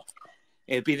than half.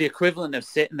 It'd be the equivalent of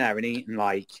sitting there and eating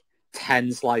like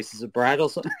 10 slices of bread or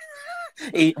something,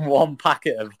 eating one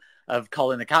packet of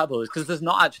Colin the Caterpillars, because there's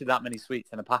not actually that many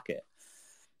sweets in a packet.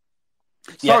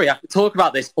 Sorry, I could talk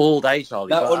about this all day, Charlie.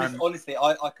 No, but, honestly,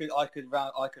 I could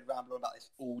ramble on about this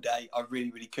all day. I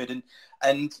really, really could.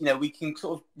 And you know, we can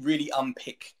sort of really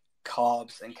unpick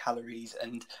carbs and calories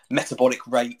and metabolic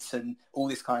rates and all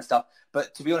this kind of stuff.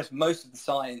 But to be honest, most of the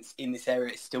science in this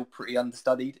area is still pretty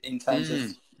understudied in terms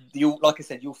of, like I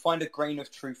said, you'll find a grain of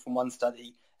truth from one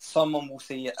study. Someone will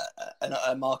see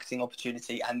a marketing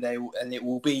opportunity, and it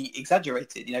will be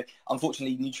exaggerated. You know,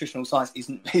 unfortunately, nutritional science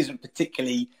isn't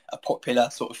particularly a popular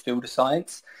sort of field of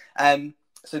science.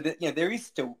 So that, you know, there is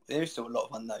still a lot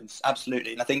of unknowns,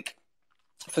 absolutely. And I think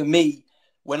for me,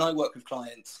 when I work with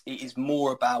clients, it is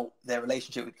more about their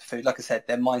relationship with food. Like I said,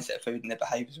 their mindset of food and their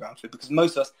behaviours around food, because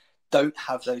most of us don't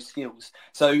have those skills.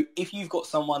 So if you've got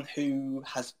someone who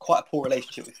has quite a poor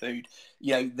relationship with food,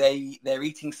 you know, their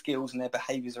eating skills and their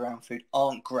behaviours around food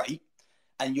aren't great,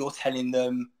 and you're telling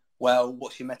them, well,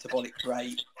 what's your metabolic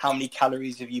rate? How many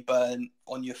calories have you burned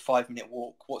on your 5-minute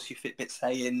walk? What's your Fitbit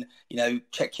saying? You know,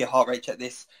 check your heart rate, check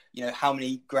this. You know, how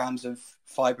many grams of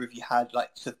fibre have you had,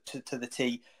 like to the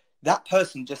T? That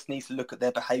person just needs to look at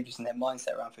their behaviours and their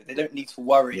mindset around food. They don't need to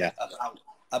worry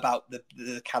about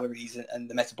the calories and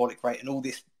the metabolic rate and all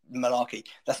this malarkey.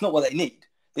 That's not what they need.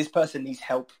 This person needs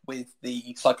help with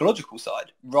the psychological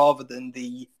side rather than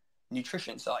the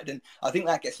nutrition side. And I think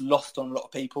that gets lost on a lot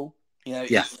of people. You know,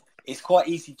 it's quite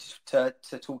easy to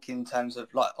talk in terms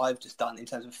of, like I've just done, in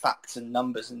terms of facts and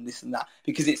numbers and this and that,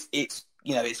 because it's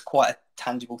you know, it's quite a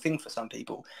tangible thing for some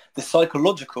people. The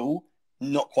psychological,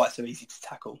 not quite so easy to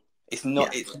tackle. It's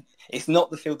not it's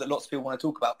not the field that lots of people want to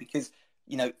talk about, because,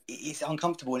 you know, it's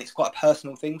uncomfortable and it's quite a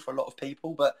personal thing for a lot of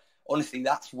people. But honestly,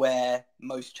 that's where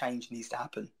most change needs to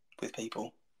happen with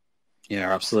people.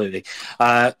 Yeah, absolutely.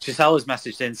 Giselle has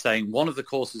messaged in saying, one of the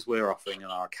courses we're offering in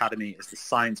our academy is the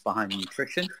science behind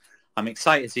nutrition. I'm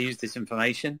excited to use this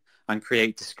information and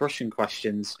create discussion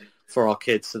questions for our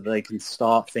kids so they can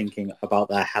start thinking about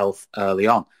their health early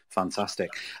on. Fantastic.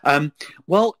 I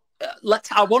want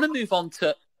to move on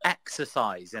to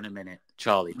exercise in a minute,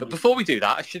 Charlie. But before we do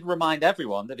that, I should remind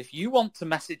everyone that if you want to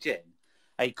message in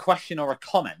a question or a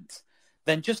comment,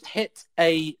 then just hit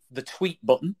the tweet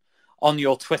button on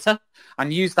your Twitter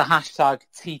and use the hashtag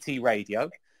TT Radio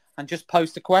and just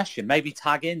post a question. Maybe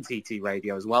tag in TT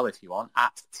Radio as well if you want,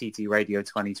 at TT Radio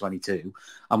 2022,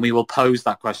 and we will pose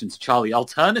that question to Charlie.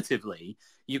 Alternatively,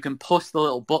 you can push the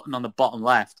little button on the bottom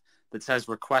left that says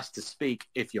request to speak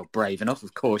if you're brave enough.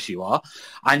 Of course you are.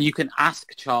 And you can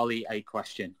ask Charlie a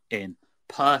question in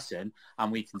person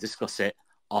and we can discuss it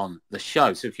on the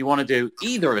show. So if you want to do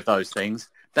either of those things,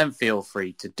 then feel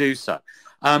free to do so.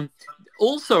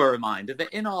 Also a reminder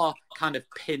that in our kind of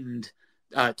pinned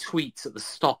tweets at the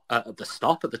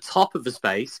top of the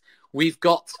space, we've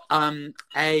got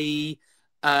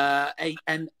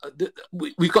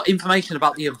we've got information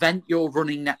about the event you're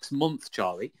running next month,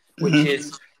 Charlie, which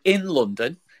is in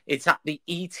London. It's at the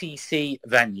ETC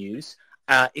venues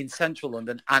in central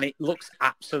London, and it looks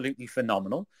absolutely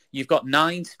phenomenal. You've got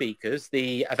 9 speakers.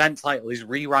 The event title is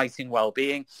Rewriting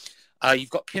Wellbeing.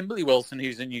 You've got Kimberly Wilson,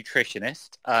 who's a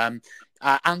nutritionist.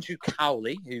 Andrew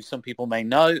Cowley, who some people may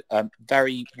know,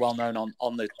 very well known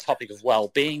on the topic of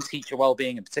well-being, teacher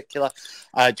well-being in particular.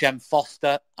 Jem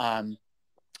Foster,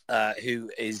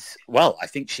 who is, well, I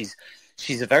think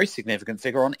she's a very significant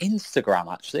figure on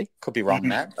Instagram, actually. Could be wrong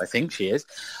there. I think she is.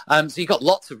 So you've got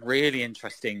lots of really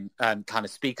interesting kind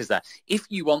of speakers there. If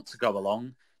you want to go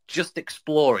along, just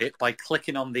explore it by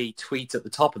clicking on the tweet at the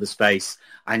top of the space,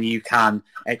 and you can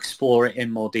explore it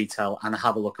in more detail and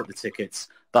have a look at the tickets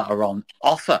that are on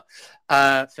offer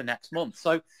for next month.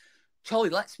 So, Charlie,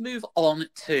 let's move on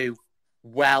to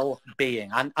well-being.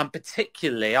 And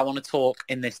particularly, I want to talk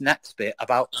in this next bit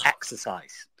about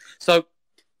exercise. So,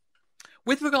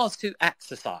 with regards to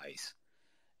exercise,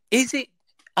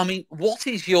 what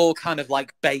is your kind of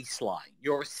like baseline,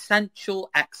 your essential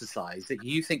exercise that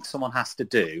you think someone has to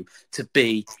do to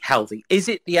be healthy? Is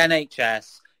it the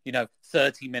NHS,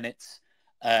 30 minutes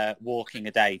walking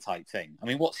a day type thing? I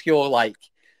mean, what's your like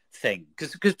thing?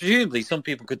 Because presumably some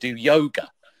people could do yoga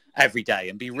every day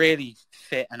and be really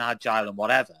fit and agile and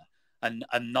whatever, and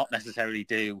not necessarily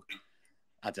do,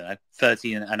 I don't know,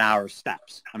 30 an hour of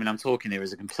steps. I mean, I'm talking here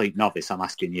as a complete novice. I'm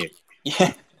asking you.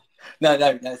 Yeah. No,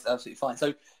 that's absolutely fine.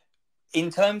 So in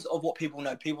terms of what people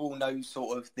know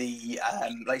sort of the,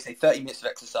 like you say, 30 minutes of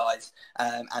exercise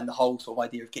and the whole sort of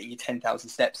idea of getting your 10,000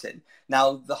 steps in.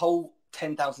 Now, the whole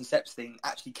 10,000 steps thing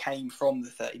actually came from the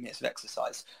 30 minutes of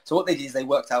exercise. So what they did is they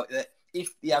worked out that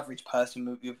if the average person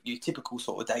with your typical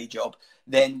sort of day job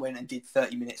then went and did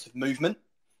 30 minutes of movement,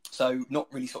 so not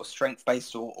really sort of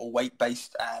strength-based or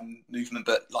weight-based movement,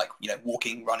 but like,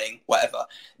 walking, running, whatever,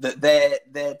 that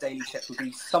their daily steps would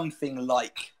be something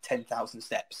like 10,000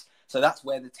 steps. So that's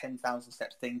where the 10,000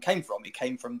 steps thing came from. It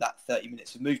came from that 30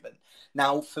 minutes of movement.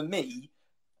 Now, for me,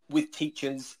 with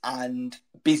teachers and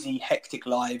busy, hectic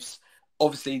lives,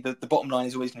 obviously the bottom line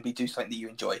is always going to be do something that you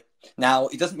enjoy. Now,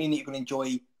 it doesn't mean that you're going to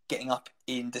enjoy getting up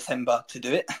in December to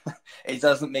do it. It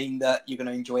doesn't mean that you're going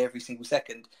to enjoy every single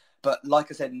second. But like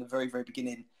I said in the very, very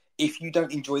beginning, if you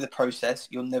don't enjoy the process,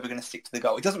 you're never going to stick to the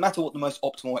goal. It doesn't matter what the most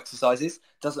optimal exercise is.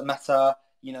 It doesn't matter,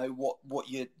 what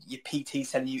your PT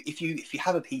is telling you. If you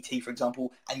have a PT, for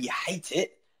example, and you hate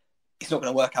it, it's not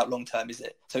going to work out long term, is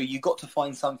it? So you've got to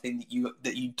find something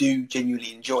that you do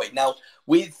genuinely enjoy. Now,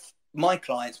 with my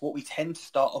clients, what we tend to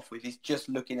start off with is just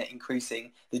looking at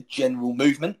increasing the general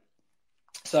movement.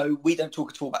 So we don't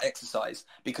talk at all about exercise,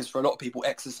 because for a lot of people,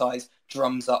 exercise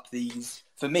drums up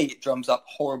for me, it drums up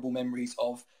horrible memories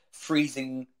of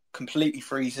completely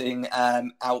freezing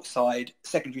outside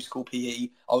secondary school PE.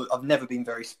 I've never been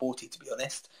very sporty, to be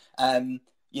honest.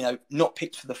 Not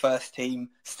picked for the first team,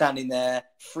 standing there,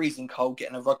 freezing cold,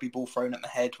 getting a rugby ball thrown at my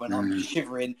head when I'm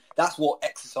shivering. That's what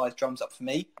exercise drums up for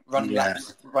me. Running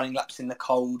laps in the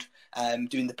cold,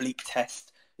 doing the bleep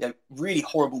test. Really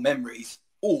horrible memories.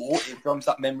 Or it drums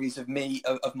up memories of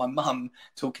of my mum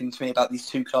talking to me about these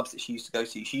two clubs that she used to go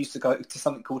to. She used to go to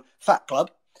something called Fat Club,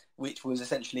 which was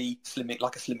essentially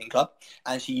like a slimming club,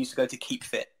 and she used to go to Keep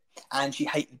Fit, and she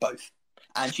hated both,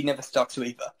 and she never stuck to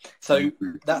either. So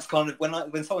that's kind of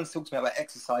when someone talks to me about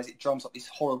exercise, it drums up these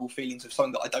horrible feelings of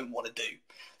something that I don't want to do.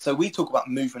 So we talk about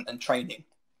movement and training.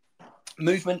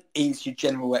 Movement is your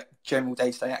general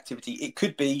day-to-day activity. It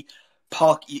could be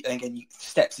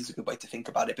steps is a good way to think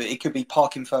about it, but it could be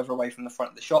parking further away from the front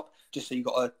of the shop, just so you've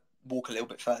got to walk a little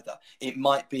bit further. It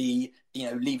might be,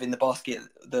 leaving the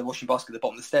washing basket at the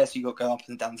bottom of the stairs, so you've got to go up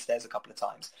and down the stairs a couple of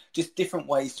times. Just different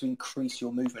ways to increase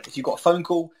your movement. If you've got a phone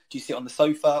call, do you sit on the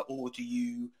sofa, or do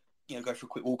you, go for a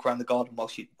quick walk around the garden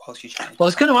whilst you're chatting? Well, I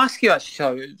was going to ask you,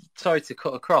 actually, sorry to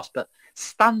cut across, but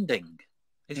standing,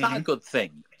 is that a good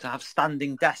thing, to have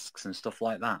standing desks and stuff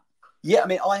like that? Yeah, I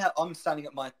mean, I'm standing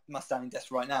at my standing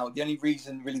desk right now. The only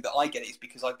reason really that I get it is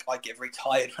because I get very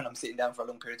tired when I'm sitting down for a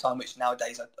long period of time, which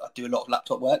nowadays I do a lot of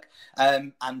laptop work.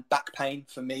 And back pain,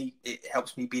 for me, it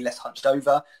helps me be less hunched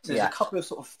over. So there's a couple of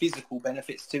sort of physical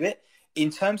benefits to it. In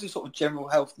terms of sort of general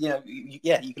health, you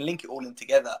can link it all in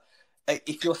together.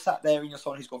 If you're sat there and you're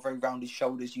someone who's got very rounded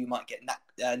shoulders, you might get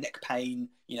neck pain,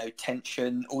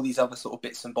 tension, all these other sort of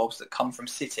bits and bobs that come from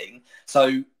sitting.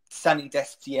 So standing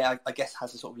desks, I guess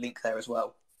has a sort of link there as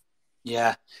well.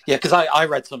 Yeah, because I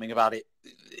read something about it.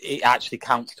 It actually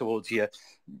counts towards your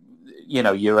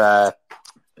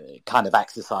kind of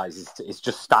exercise. It's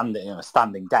just standing, a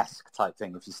standing desk type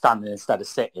thing. If you're standing instead of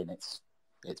sitting, it's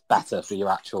better for your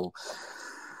actual.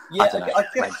 Yeah,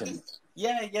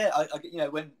 I guess. I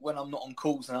when I'm not on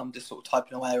calls and I'm just sort of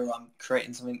typing away, or I'm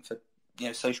creating something for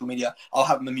social media, I'll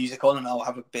have my music on and I'll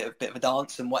have a bit of a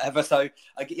dance and whatever. So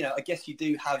I guess you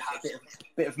do have a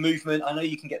bit of movement. I know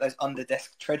you can get those under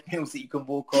desk treadmills that you can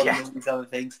walk on and all these other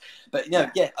things, but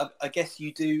I guess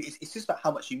you do. It's just about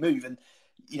how much you move, and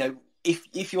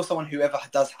if you're someone who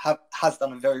has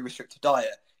done a very restrictive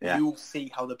diet, you will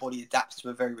see how the body adapts to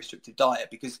a very restrictive diet,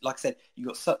 because like I said, you've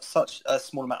got such a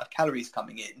small amount of calories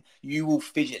coming in. You will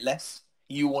fidget less.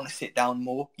 You want to sit down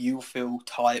more, you will feel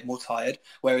more tired.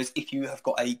 Whereas if you have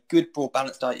got a good, broad,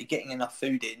 balanced diet, you're getting enough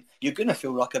food in, you're going to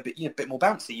feel like a bit more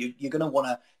bouncy. You're going to want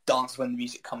to dance when the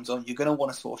music comes on. You're going to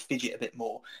want to sort of fidget a bit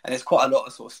more. And there's quite a lot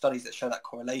of sort of studies that show that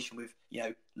correlation with,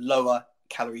 lower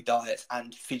calorie diets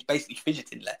and basically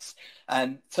fidgeting less.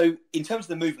 And so in terms of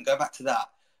the movement, go back to that.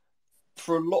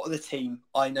 For a lot of the team,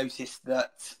 I noticed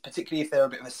that, particularly if they're a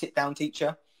bit of a sit-down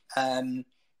teacher, and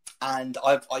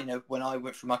when I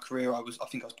went through my career, I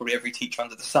think I was probably every teacher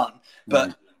under the sun.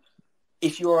 But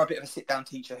if you're a bit of a sit-down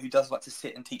teacher who does like to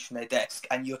sit and teach from their desk,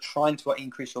 and you're trying to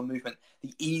increase your movement,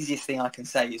 the easiest thing I can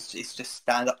say is just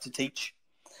stand up to teach.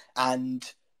 And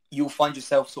you'll find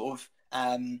yourself sort of,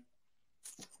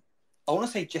 I want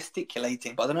to say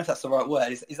gesticulating, but I don't know if that's the right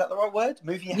word. Is that the right word?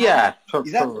 Moving your hand?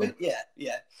 Probably.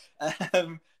 Yeah.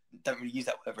 Don't really use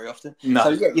that word very often.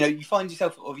 No. So you find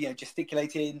yourself sort of,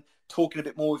 gesticulating, talking a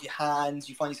bit more with your hands.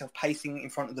 You find yourself pacing in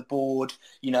front of the board.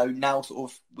 Now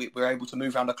sort of we're able to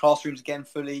move around our classrooms again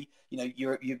fully.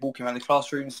 You're walking around the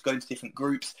classrooms, going to different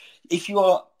groups. If you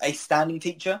are a standing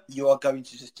teacher, you are going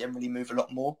to just generally move a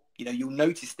lot more. You know, you'll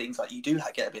notice things like you do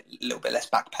get a little bit less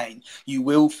back pain. You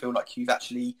will feel like you've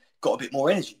actually got a bit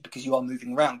more energy because you are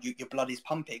moving around. Your blood is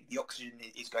pumping, the oxygen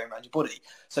is going around your body.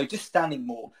 So just standing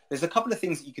more. There's a couple of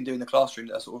things that you can do in the classroom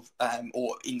that are sort of,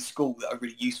 or in school, that are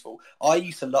really useful. I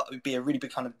used to be a really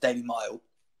big kind of daily mile.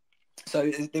 So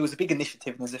there was a big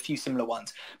initiative, and there's a few similar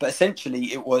ones. But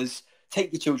essentially, it was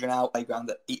take your children out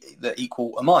playground that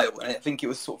equal a mile, and I think it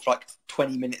was sort of like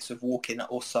 20 minutes of walking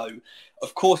or so.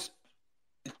 Of course,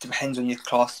 it depends on your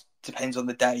class, depends on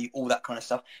the day, all that kind of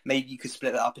stuff. Maybe you could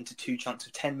split that up into 2 chunks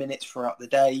of 10 minutes throughout the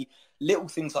day. Little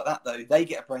things like that, though, they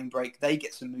get a brain break, they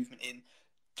get some movement in.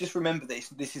 Just remember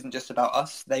this isn't just about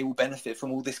us. They will benefit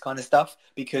from all this kind of stuff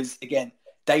because, again,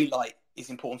 daylight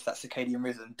is important for that circadian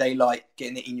rhythm. Daylight,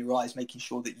 getting it in your eyes, making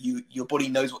sure that your body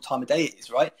knows what time of day it is,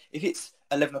 right? If it's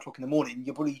 11 o'clock in the morning,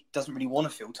 your body doesn't really want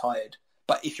to feel tired.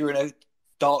 But if you're in a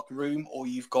dark room or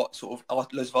you've got sort of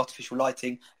loads of artificial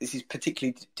lighting, this is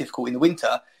particularly difficult in the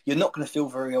winter, you're not going to feel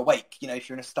very awake. You know, if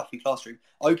you're in a stuffy classroom,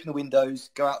 open the windows,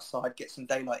 go outside, get some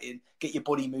daylight in, get your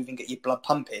body moving, get your blood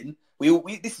pumping.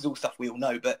 This is all stuff we all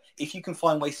know, but if you can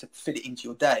find ways to fit it into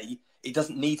your day, it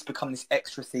doesn't need to become this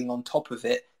extra thing on top of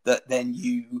it that then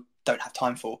you don't have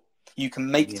time for. You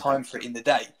can make time for it in the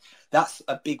day. That's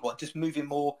a big one. Just moving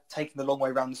more, taking the long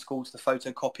way around the school to the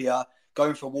photocopier,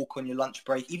 going for a walk on your lunch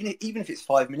break, even if it's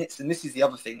 5 minutes. And this is the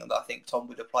other thing that I think, Tom,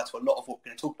 would apply to a lot of what we're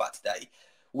going to talk about today.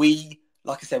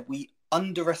 Like I said, we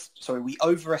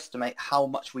overestimate how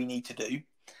much we need to do,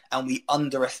 and we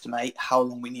underestimate how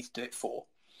long we need to do it for.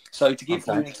 So to give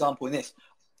you an example in this,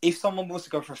 if someone wants to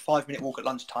go for a 5-minute walk at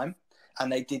lunchtime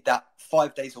and they did that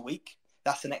 5 days a week,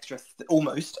 that's an extra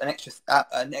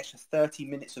 30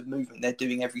 minutes of movement they're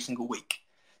doing every single week.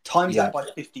 Times that by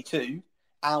 52,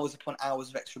 hours upon hours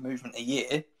of extra movement a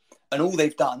year, and all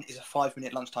they've done is a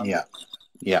 5-minute lunchtime walk.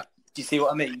 Yeah. Do you see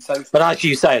what I mean? So, but as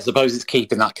you say, I suppose it's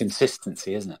keeping that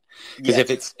consistency, isn't it?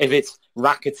 Because if it's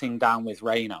racketing down with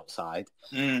rain outside,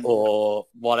 or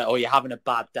you're having a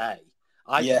bad day,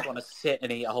 I just want to sit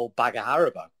and eat a whole bag of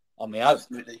Haribo on my own.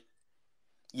 Absolutely.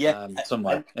 Yeah,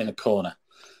 somewhere in a corner.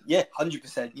 Yeah,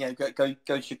 100%. You know, go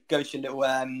to your little.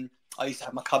 I used to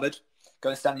have my cupboard. Go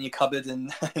and stand in your cupboard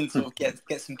and sort of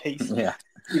get some peace. Yeah.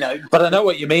 You know, but I know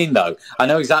what you mean, though. I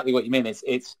know exactly what you mean. It's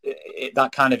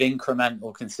that kind of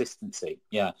incremental consistency.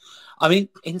 Yeah. I mean,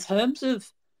 in terms of,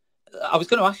 I was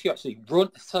going to ask you actually,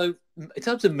 so in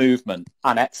terms of movement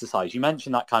and exercise, you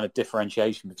mentioned that kind of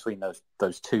differentiation between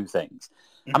those two things.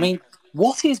 Mm-hmm. I mean,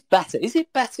 what is better? Is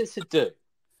it better to do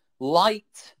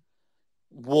light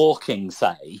walking,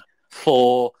 say,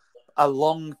 for a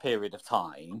long period of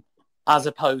time, as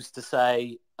opposed to,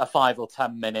 say, a 5 or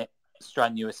 10 minute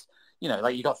strenuous, you know,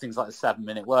 like you got things like the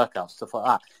 7-minute workout, stuff like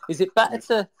that. Is it better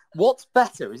to, what's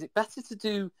better? Is it better to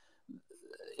do,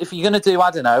 if you're going to do,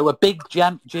 I don't know, a big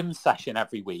gym session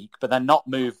every week, but then not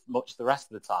move much the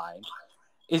rest of the time?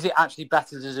 Is it actually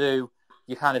better to do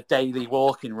your kind of daily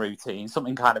walking routine,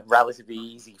 something kind of relatively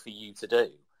easy for you to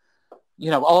do? You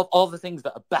know, all the things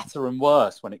that are better and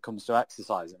worse when it comes to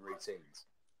exercise and routines.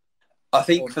 I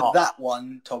think for that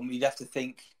one, Tom, you'd have to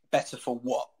think better for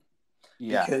what?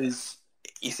 Yeah. Because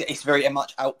it's very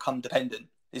much outcome dependent,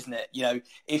 isn't it? You know,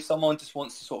 if someone just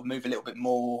wants to sort of move a little bit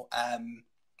more,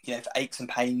 you know, for aches and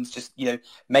pains, just, you know,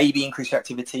 maybe increase your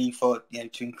activity for, you know,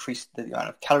 to increase the amount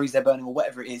of calories they're burning or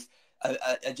whatever it is,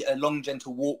 a long,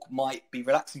 gentle walk might be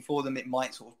relaxing for them. It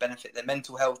might sort of benefit their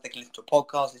mental health. They can listen to a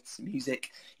podcast, listen to some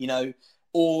music, you know,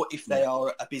 or if they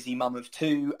are a busy mum of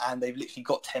 2 and they've literally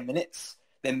got 10 minutes,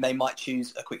 then they might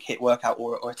choose a quick HIIT workout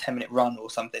or a 10-minute run or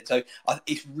something. So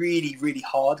it's really, really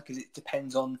hard because it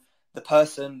depends on the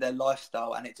person, their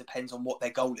lifestyle, and it depends on what their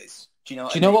goal is. Do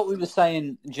you know what we were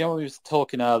saying? Do you know what we were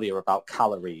talking earlier about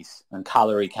calories and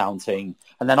calorie counting?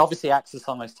 And then obviously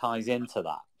exercise ties into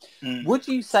that. Would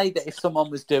you say that if someone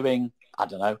was doing, I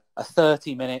don't know, a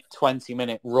 30-minute,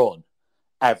 20-minute run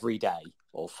every day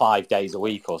or 5 days a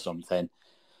week or something,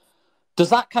 does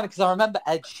that kind of, because I remember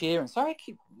Ed Sheeran, sorry I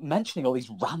keep mentioning all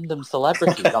these random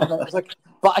celebrities.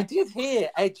 But I did hear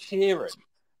Ed Sheeran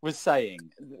was saying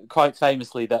quite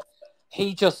famously that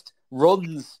he just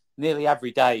runs nearly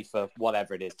every day for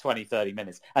whatever it is, 20, 30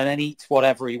 minutes, and then eats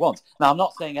whatever he wants. Now, I'm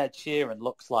not saying Ed Sheeran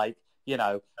looks like, you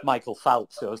know, Michael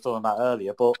Phelps, who I was talking about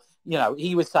earlier, but, you know,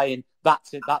 he was saying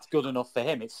that's good enough for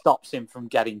him. It stops him from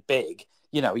getting big.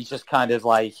 You know, he just kind of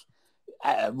like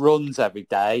runs every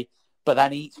day, but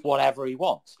then eats whatever he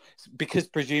wants. Because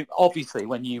obviously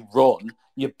when you run,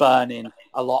 you're burning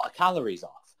a lot of calories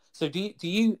off. So should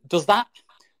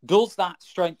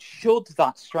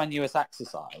that strenuous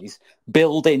exercise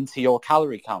build into your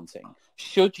calorie counting?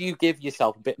 Should you give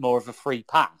yourself a bit more of a free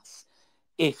pass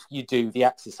if you do the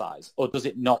exercise, or does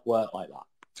it not work like that?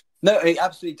 No, it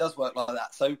absolutely does work like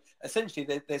that. So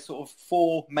essentially, there's sort of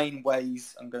four main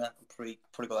ways. I'm probably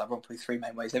got that wrong. Probably three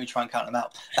main ways. Let me try and count them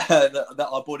out. that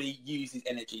our body uses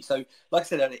energy. So, like I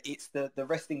said earlier, it's the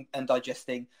resting and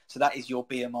digesting. So that is your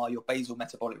BMR, your basal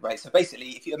metabolic rate. So basically,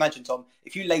 if you imagine, Tom,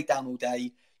 if you laid down all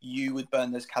day, you would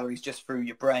burn those calories just through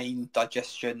your brain,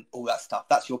 digestion, all that stuff.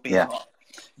 That's your BMR. Yeah.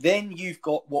 Then you've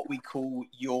got what we call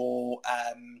your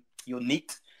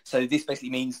NEAT. So this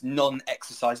basically means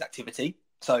non-exercise activity.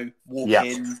 So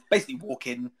basically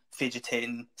walking,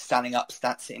 fidgeting, standing up,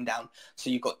 sitting down. So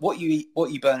you've got what you eat,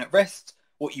 what you burn at rest,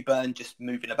 what you burn just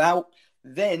moving about.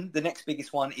 Then the next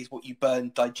biggest one is what you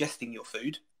burn digesting your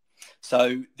food.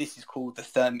 So this is called the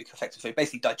thermic effect of food,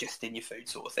 basically digesting your food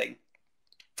sort of thing.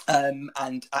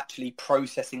 And actually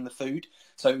processing the food.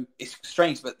 So it's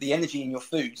strange, but the energy in your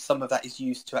food, some of that is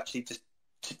used to actually just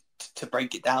to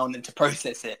break it down and to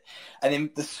process it. And then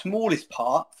the smallest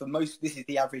part for most, this is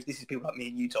the average, this is people like me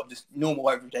and you, Tom, just normal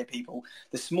everyday people,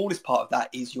 the smallest part of that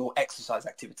is your exercise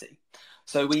activity.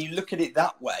 So when you look at it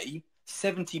that way,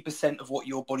 70% of what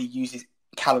your body uses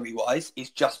calorie wise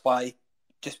is just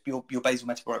your basal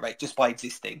metabolic rate, just by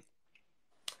existing.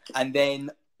 And then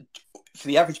for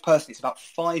the average person, it's about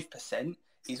 5%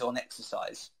 is on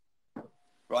exercise,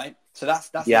 right? So that's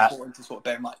important to sort of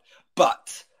bear in mind.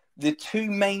 But the two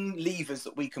main levers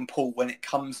that we can pull when it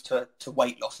comes to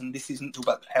weight loss, and this isn't all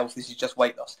about health, this is just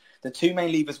weight loss. The two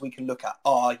main levers we can look at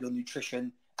are your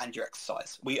nutrition and your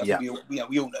exercise. We all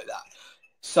know that.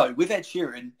 So with Ed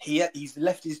Sheeran, he's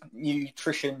left his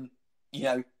nutrition,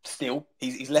 still.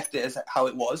 He's left it as how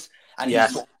it was, and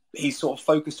he's sort of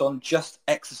focused on just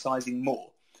exercising more.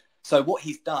 So what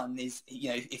he's done is,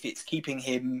 if it's keeping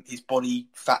his body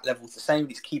fat levels the same,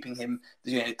 it's keeping him,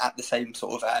 at the same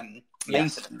sort of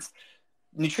maintenance.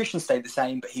 Nutrition stayed the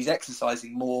same, but he's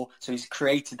exercising more. So he's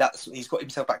created that. He's got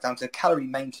himself back down to calorie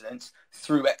maintenance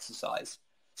through exercise.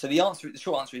 So the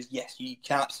short answer is yes, you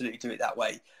can absolutely do it that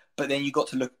way. But then you've got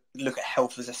to look at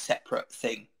health as a separate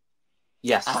thing.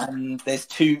 Yes. And there's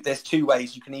two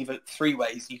ways. Three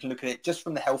ways. You can look at it just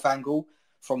from the health angle,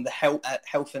 from the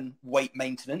health and weight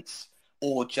maintenance,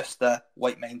 or just the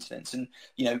weight maintenance. And,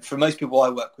 for most people I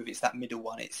work with, it's that middle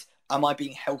one. It's, am I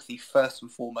being healthy first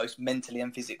and foremost, mentally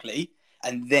and physically?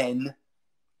 And then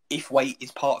if weight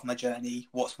is part of my journey,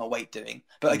 what's my weight doing?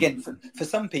 But again, for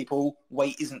some people,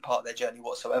 weight isn't part of their journey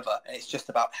whatsoever. And it's just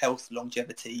about health,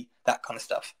 longevity, that kind of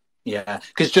stuff. Yeah,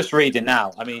 because just reading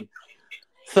now,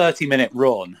 30-minute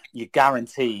run, you're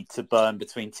guaranteed to burn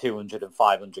between 200 and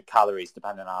 500 calories,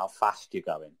 depending on how fast you're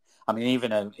going.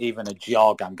 Even a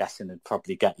jog, I'm guessing, would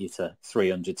probably get you to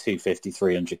 300, 250,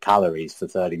 300 calories for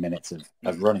 30 minutes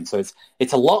of running. So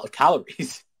it's a lot of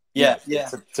calories.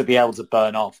 To be able to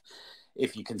burn off,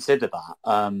 if you consider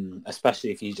that,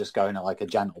 especially if you're just going at like a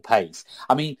gentle pace.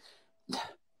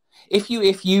 If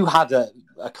you had a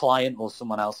client or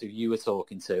someone else who you were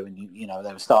talking to, and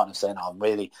they were starting to say, "I'm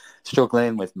really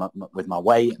struggling with my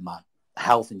weight and my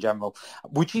health in general,"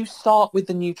 would you start with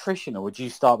the nutrition, or would you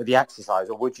start with the exercise,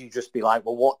 or would you just be like,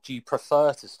 "Well, what do you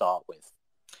prefer to start with?"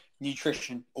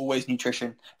 Nutrition, always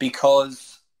nutrition,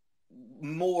 because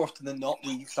more often than not,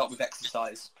 we start with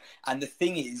exercise. And the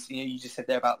thing is, you just said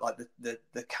there about like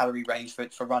the calorie range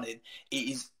for running.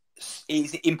 It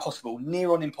is impossible,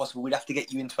 near on impossible. We'd have to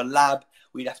get you into a lab.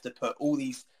 We'd have to put all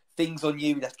these things on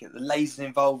you. We'd have to get the lasers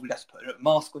involved. We'd have to put a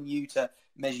mask on you to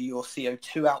measure your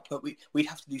CO2 output. We'd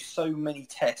have to do so many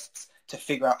tests to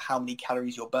figure out how many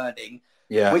calories you're burning.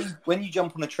 Yeah. When you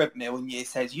jump on a treadmill and it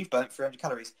says you've burnt 300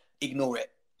 calories, ignore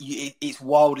it. It's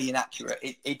wildly inaccurate.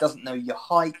 It doesn't know your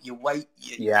height, your weight,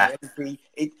 your everything.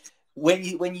 When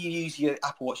you use your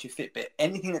Apple Watch, your Fitbit,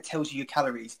 anything that tells you your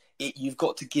calories, you've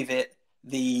got to give it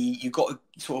you've got to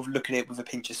sort of look at it with a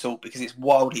pinch of salt, because it's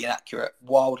wildly inaccurate,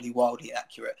 wildly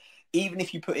inaccurate. Even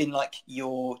if you put in like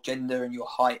your gender and your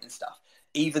height and stuff,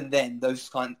 even then those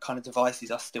kind of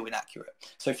devices are still inaccurate.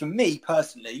 So for me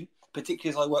personally,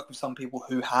 particularly as I work with some people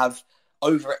who have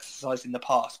over-exercised in the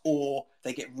past, or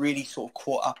they get really sort of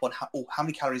caught up on how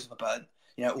many calories have I burned,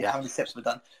 or how many steps have I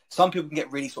done. Some people can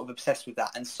get really sort of obsessed with that,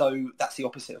 and so that's the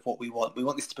opposite of what we want. We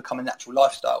want this to become a natural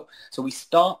lifestyle. So we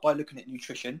start by looking at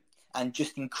nutrition and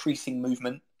just increasing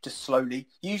movement, just slowly,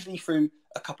 usually through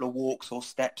a couple of walks or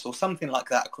steps or something like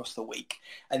that across the week.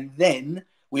 And then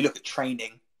we look at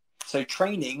training. So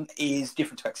training is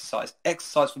different to exercise.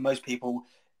 Exercise for most people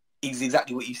is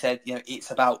exactly what you said.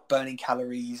 It's about burning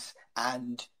calories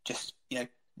and just,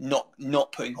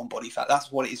 not putting on body fat. That's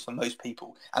what it is for most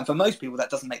people. And for most people, that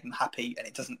doesn't make them happy, and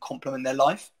it doesn't complement their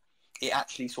life. It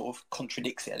actually sort of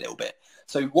contradicts it a little bit.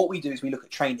 So what we do is we look at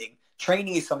training.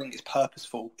 Training is something that's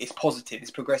purposeful, it's positive,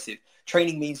 it's progressive.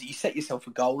 Training means that you set yourself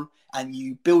a goal and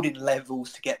you build in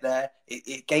levels to get there.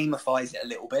 It gamifies it a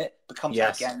little bit, becomes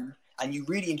a game, and you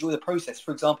really enjoy the process.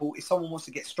 For example, if someone wants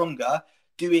to get stronger,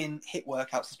 doing HIIT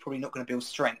workouts is probably not going to build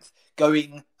strength.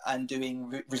 Going and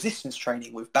doing resistance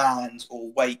training with bands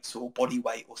or weights or body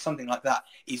weight or something like that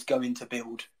is going to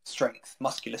build strength,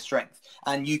 muscular strength.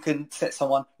 And you can set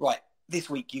someone, right, this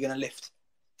week you're going to lift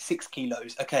 6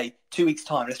 kilos. Okay, 2 weeks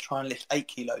time, let's try and lift 8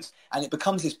 kilos. And it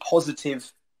becomes this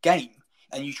positive game.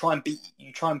 And you try and beat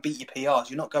your PRs.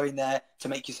 You're not going there to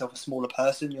make yourself a smaller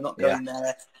person. You're not going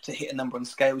there to hit a number on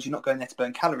scales. You're not going there to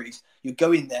burn calories. You're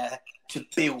going there to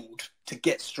build, to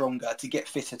get stronger, to get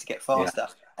fitter, to get faster.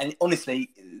 And honestly,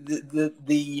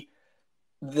 the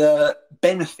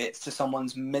benefits to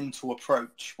someone's mental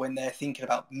approach when they're thinking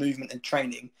about movement and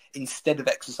training instead of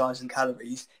exercise and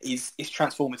calories is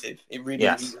transformative. It really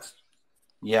is.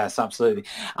 Yes, absolutely.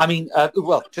 I mean,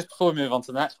 well, just before we move on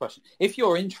to the next question, if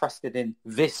you're interested in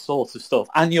this sort of stuff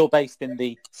and you're based in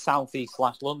the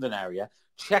southeast/London area,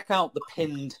 check out the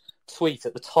pinned tweet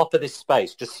at the top of this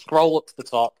space. Just scroll up to the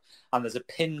top and there's a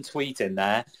pinned tweet in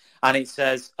there. And it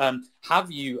says,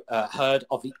 have you heard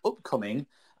of the upcoming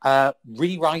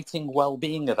Rewriting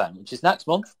Wellbeing event, which is next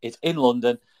month? It's in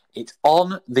London. It's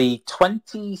on the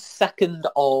 22nd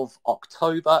of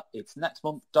October. It's next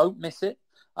month. Don't miss it.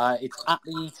 It's at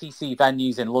the ETC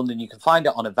venues in London. You can find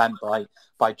it on Eventbrite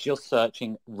by just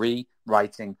searching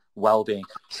Rewriting Wellbeing.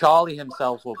 Charlie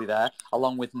himself will be there,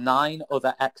 along with 9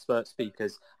 other expert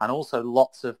speakers, and also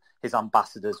lots of his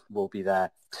ambassadors will be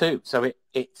there too. So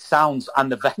it sounds,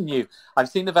 and the venue, I've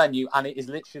seen the venue, and it is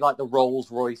literally like the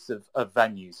Rolls Royce of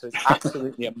venues. So it's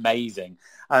absolutely amazing.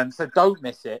 So don't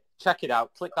miss it. Check it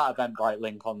out. Click that Eventbrite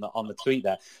link on the tweet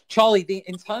there. Charlie,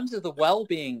 in terms of the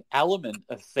well-being element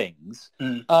of things,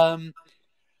 I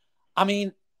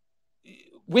mean,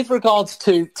 with regards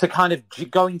to kind of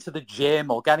going to the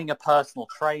gym or getting a personal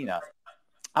trainer,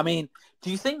 I mean, do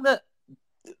you think that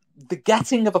the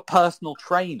getting of a personal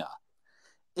trainer,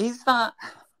 is that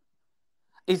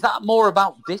more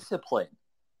about discipline?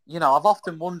 You know, I've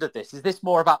often wondered this. Is this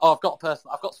more about, I've got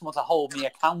someone to hold me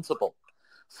accountable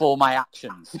for my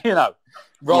actions, you know,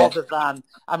 rather than,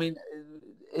 I mean,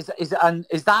 is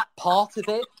that part of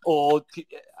it? Or,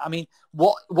 I mean,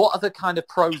 what are the kind of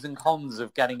pros and cons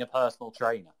of getting a personal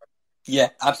trainer? Yeah,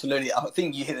 absolutely. I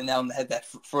think you hit the nail on the head there.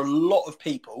 For a lot of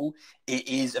people, it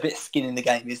is a bit skin in the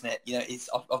game, isn't it? You know,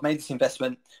 I've made this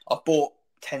investment. I've bought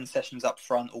 10 sessions up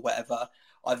front or whatever.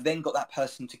 I've then got that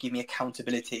person to give me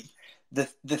accountability. The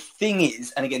thing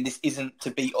is, and again, this isn't to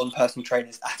beat on personal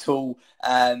trainers at all.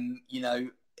 You know,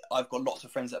 I've got lots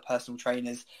of friends that are personal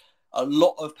trainers. A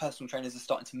lot of personal trainers are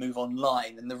starting to move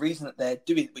online. And the reason that they're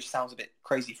doing it, which sounds a bit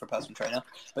crazy for a personal trainer,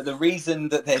 but the reason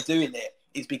that they're doing it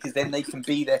is because then they can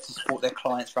be there to support their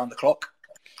clients around the clock.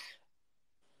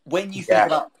 When you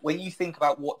think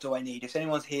about what do I need, if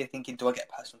anyone's here thinking, do I get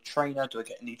a personal trainer? Do I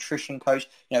get a nutrition coach?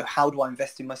 You know, how do I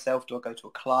invest in myself? Do I go to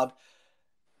a club?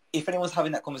 If anyone's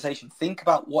having that conversation, think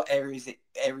about what areas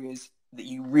that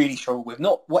you really struggle with,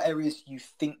 not what areas you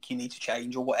think you need to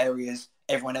change or what areas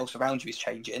everyone else around you is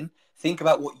changing. Think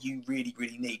about what you really,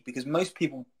 really need, because most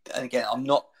people, and again, I'm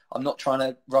not trying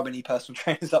to rub any personal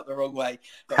trainers up the wrong way,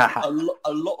 but a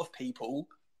lot of people,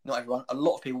 not everyone, a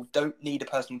lot of people don't need a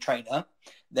personal trainer.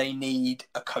 They need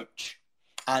a coach,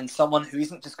 and someone who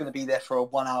isn't just going to be there for a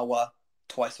 1 hour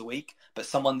twice a week, but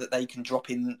someone that they can drop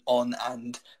in on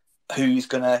and who's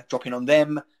going to drop in on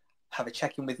them, have a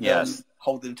check-in with them,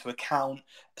 hold them to account.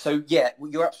 So yeah,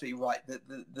 you're absolutely right.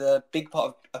 The big part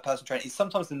of a personal trainer is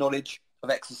sometimes the knowledge of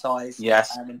exercise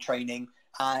and training,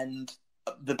 and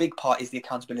the big part is the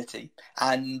accountability.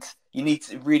 And you need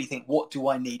to really think, what do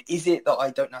I need? Is it that I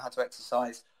don't know how to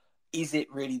exercise? Is it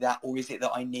really that? Or is it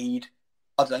that I need,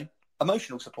 I don't know,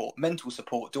 emotional support, mental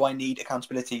support? Do I need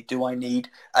accountability? Do I need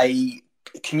a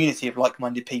community of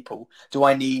like-minded people? Do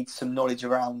I need some knowledge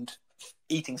around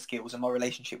eating skills and my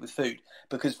relationship with food?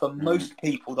 Because for most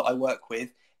people that I work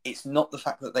with, it's not the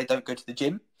fact that they don't go to the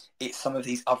gym, it's some of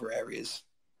these other areas.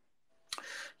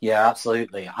 Yeah,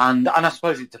 absolutely. And I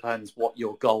suppose it depends what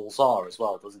your goals are as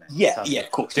well, doesn't it? Yeah,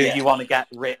 of course. Do you want to get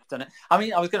ripped? And I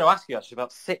mean, I was going to ask you actually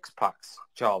about six-packs,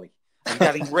 Charlie. Are you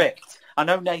getting ripped? I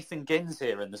know Nathan Ginn's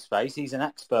here in the space. He's an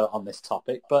expert on this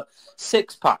topic. But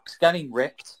six-packs, getting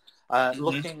ripped,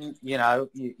 looking, you know,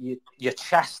 your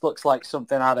chest looks like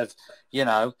something out of, you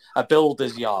know, a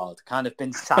builder's yard, kind of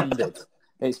been sanded.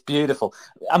 It's beautiful.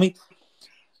 I mean,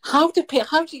 how do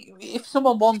you, if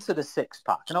someone wanted a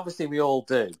six-pack, and obviously we all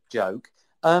do, joke,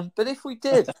 but if we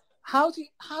did, how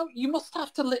you must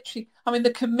have to literally, I mean,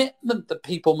 the commitment that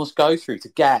people must go through to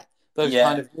get Those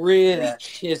kind of really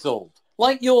chiseled,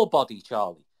 like your body,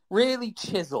 Charlie. Really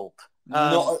chiseled.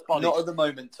 Not at the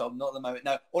moment, Tom. Not at the moment.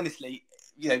 No, honestly,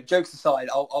 jokes aside,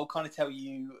 I'll kind of tell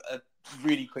you a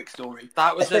really quick story.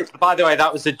 By the way,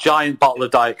 that was a giant bottle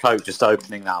of Diet Coke just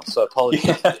opening now. So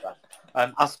apologies for that.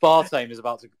 Aspartame is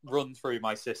about to run through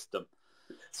my system.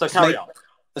 So carry on.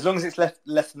 As long as it's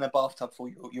less than a bathtub for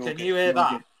you, you're Can good. you hear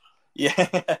that? Good.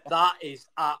 Yeah. That is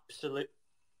absolute.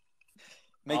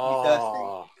 Make me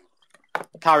thirsty.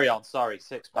 Carry on. Sorry,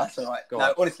 6 packs. That's all right. Go no,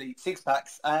 on. honestly, 6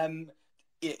 packs.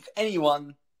 If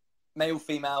anyone, male,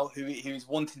 female, who's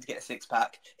wanting to get a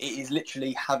 6-pack, it is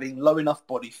literally having low enough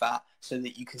body fat so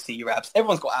that you can see your abs.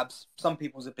 Everyone's got abs. Some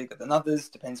people's are bigger than others.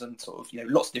 Depends on sort of,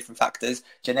 lots of different factors.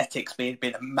 Genetics being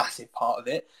a massive part of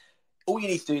it. All you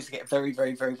need to do is get very,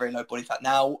 very, very, very low body fat.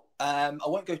 Now, I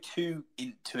won't go too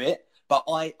into it, but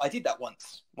I did that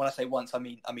once. When I say once, I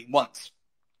mean once,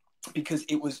 because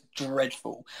it was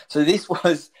dreadful. So this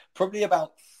was probably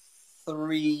about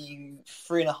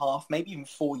 3.5, maybe even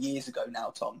 4 years ago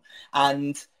now, Tom.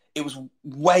 And it was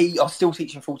I was still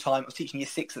teaching full time. I was teaching year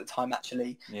 6 at the time,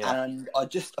 actually. Yeah. And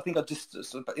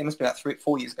it must be about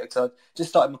 4 years ago. So I just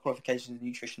started my qualification as a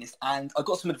nutritionist, and I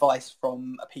got some advice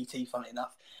from a PT, funnily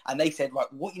enough. And they said,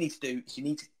 right, what you need to do is you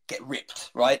need to get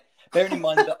ripped, right? Bearing in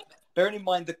mind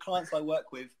the clients I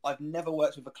work with, I've never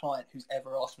worked with a client who's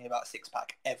ever asked me about a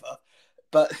 6-pack ever.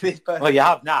 But this person, well, you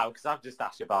have now, because I've just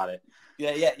asked you about it.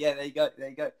 Yeah. There you go.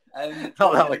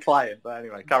 Not that I'm a client, but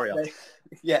anyway, carry on.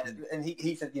 Yeah, and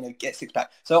he said, get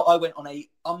 6-pack. So I went on a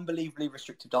unbelievably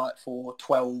restrictive diet for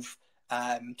 12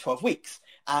 weeks,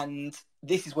 and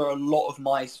this is where a lot of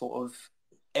my sort of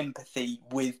empathy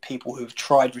with people who have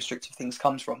tried restrictive things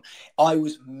comes from. I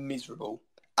was miserable,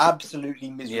 absolutely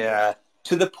miserable. Yeah.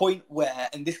 To the point where,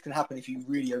 and this can happen if you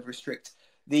really over restrict,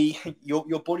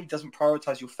 your body doesn't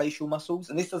prioritize your facial muscles,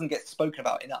 and this doesn't get spoken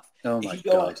about enough. Oh my if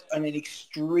you go God. on an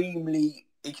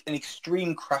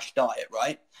extreme crash diet,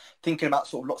 right? Thinking about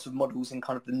sort of lots of models in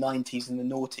kind of the 90s and the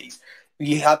noughties,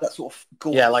 you have that sort of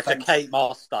gaunt like face. A Kate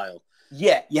Moss style.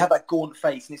 Yeah, you have that gaunt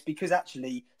face, and it's because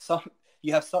actually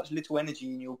you have such little energy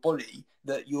in your body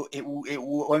that it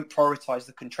won't prioritize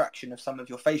the contraction of some of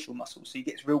your facial muscles, so you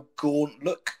get this real gaunt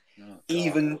look. Oh,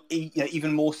 even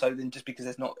more so than just because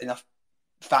there's not enough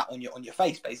fat on your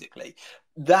face, basically.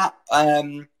 That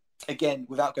again,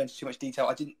 without going into too much detail,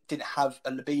 I didn't have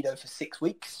a libido for 6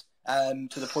 weeks, to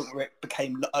the point where it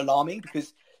became alarming,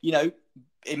 because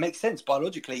it makes sense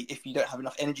biologically. If you don't have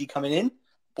enough energy coming in,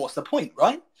 what's the point,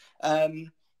 right?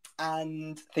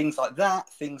 And things like that,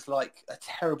 things like a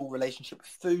terrible relationship with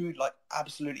food, like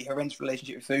absolutely horrendous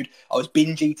relationship with food. I was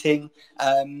binge eating.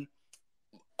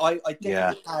 I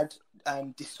definitely had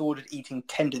disordered eating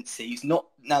tendencies.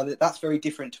 That's very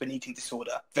different to an eating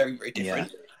disorder. Very, very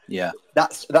different. Yeah.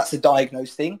 That's a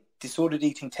diagnosed thing. Disordered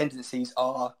eating tendencies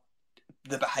are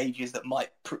the behaviours that might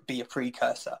be a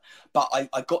precursor. But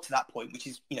I got to that point, which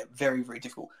is very, very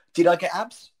difficult. Did I get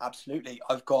abs? Absolutely.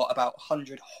 I've got about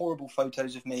 100 horrible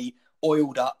photos of me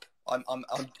oiled up. I'm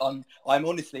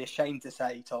honestly ashamed to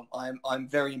say, Tom, I'm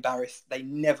very embarrassed. They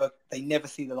never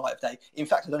see the light of day. In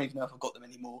fact, I don't even know if I've got them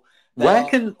anymore.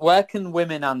 Where can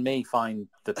women and me find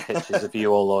the pictures of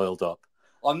you all oiled up?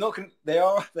 I'm not going. They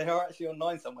are actually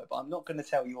online somewhere, but I'm not going to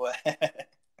tell you where.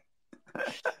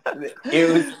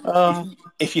 It was.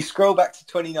 If you scroll back to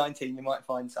 2019, you might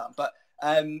find some. But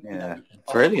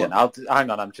brilliant. Hang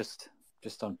on. I'm just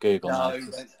on Google. No,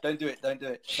 don't do it. Don't do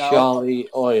it. Charlie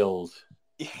oiled.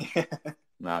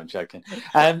 No, I'm joking.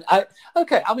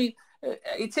 Okay. I mean,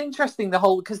 it's interesting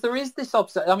because there is this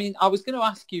I mean, I was going to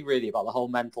ask you really about the whole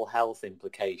mental health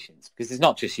implications, because it's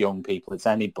not just young people; it's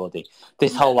anybody.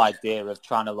 This whole idea of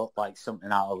trying to look like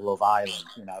something out of Love Island.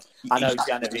 I know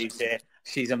Genevieve's here;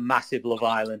 she's a massive Love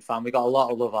Island fan. We got a lot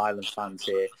of Love Island fans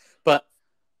here, but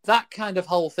that kind of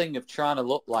whole thing of trying to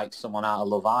look like someone out of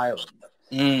Love Island.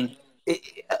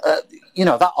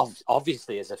 That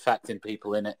obviously is affecting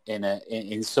people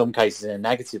in some cases in a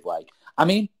negative way. I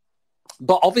mean,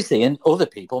 but obviously in other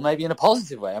people maybe in a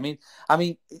positive way. I mean,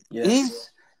 yes.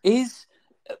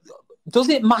 Does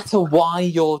it matter why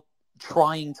you're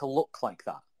trying to look like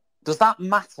that? Does that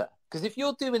matter? Because if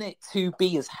you're doing it to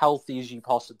be as healthy as you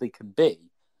possibly can be,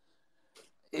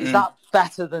 is that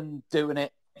better than doing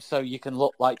it so you can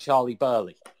look like Charlie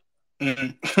Burley?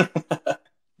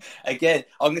 Again,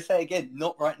 I'm going to say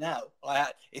not right now.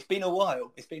 It's been a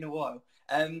while.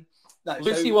 No,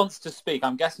 Lucy wants to speak.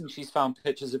 I'm guessing she's found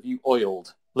pictures of you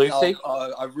oiled. Lucy?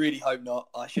 I really hope not.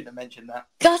 I shouldn't have mentioned that.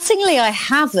 Guttingly, I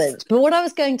haven't. But what I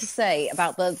was going to say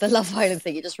about the Love Island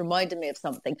thing, it just reminded me of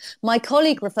something. My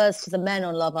colleague refers to the men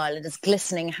on Love Island as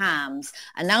glistening hams.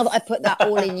 And now that I put that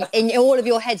all in all of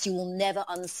your heads, you will never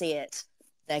unsee it.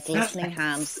 They're glistening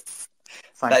hams.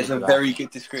 That is a very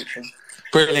good description.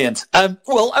 Brilliant.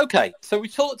 Well, okay. So we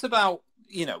talked about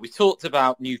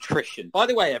nutrition. By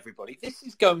the way, everybody, this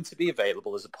is going to be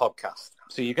available as a podcast.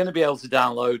 So you're going to be able to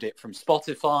download it from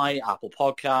Spotify, Apple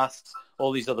Podcasts,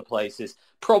 all these other places,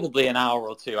 probably an hour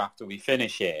or two after we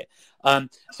finish here.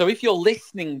 So if you're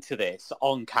listening to this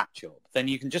on Catch Up, then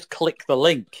you can just click the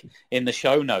link in the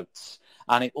show notes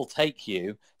and it will take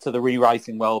you to the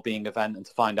Rewriting Wellbeing event and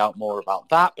to find out more about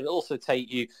that. But it'll also take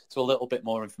you to a little bit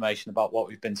more information about what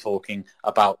we've been talking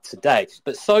about today.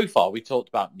 But so far, we talked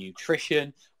about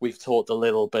nutrition. We've talked a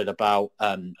little bit about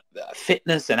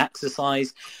fitness and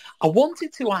exercise. I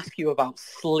wanted to ask you about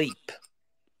sleep,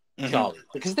 Charlie,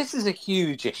 because this is a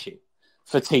huge issue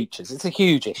for teachers. It's a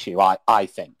huge issue, I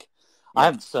think. I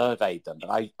haven't surveyed them,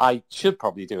 but I should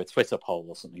probably do a Twitter poll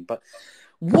or something. But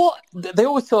they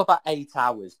always talk about 8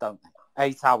 hours, don't they?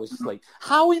 8 hours sleep.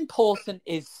 How important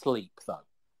is sleep, though?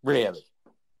 Really?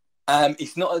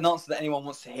 It's not an answer that anyone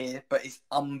wants to hear, but it's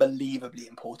unbelievably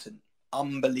important.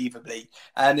 Unbelievably.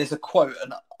 And there's a quote,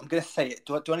 and I'm going to say it.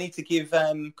 Do I need to give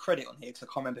credit on here because I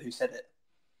can't remember who said it?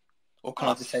 Or can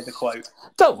I just say the quote?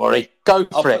 Don't worry. Go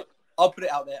for it. I'll put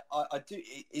it out there. I do.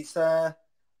 It's I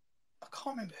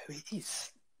can't remember who it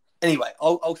is. Anyway,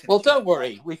 I'll well, don't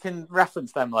worry. We can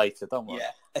reference them later. Don't worry.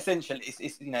 Yeah, essentially, it's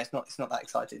it's not that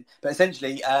exciting. But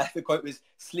essentially, the quote was,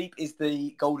 "Sleep is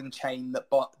the golden chain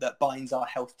that binds our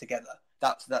health together."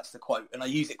 That's the quote, and I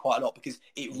use it quite a lot because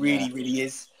it really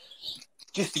is.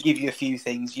 Just to give you a few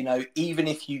things, even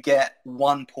if you get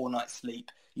one poor night's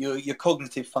sleep, your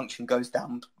cognitive function goes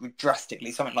down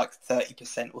drastically, something like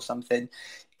 30% or something.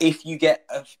 If you get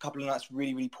a couple of nights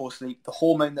really poor sleep, the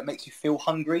hormone that makes you feel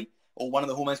hungry, or one of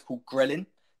the hormones called ghrelin,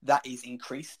 that is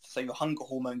increased. So your hunger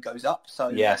hormone goes up.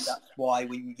 So that's why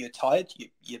when you're tired,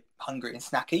 you're hungry and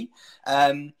snacky.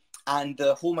 And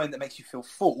the hormone that makes you feel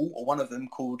full, or one of them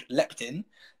called leptin,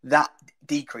 that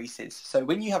decreases. So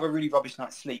when you have a really rubbish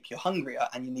night's sleep, you're hungrier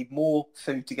and you need more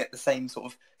food to get the same sort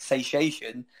of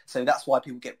satiation. So that's why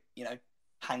people get,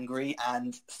 hangry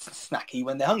and snacky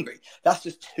when they're hungry. That's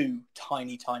just two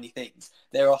tiny things.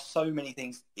 There are so many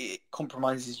things. It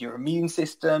compromises your immune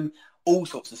system, all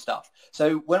sorts of stuff.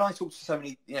 So when I talk to so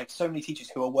many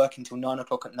teachers who are working till 9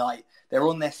 o'clock at night, they're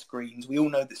on their screens. We all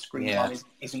know that screen time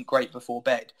isn't great before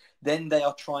bed. Then they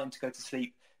are trying to go to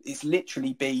sleep. It's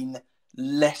literally been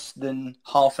less than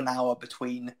half an hour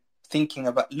between thinking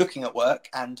about looking at work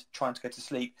and trying to go to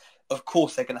sleep. Of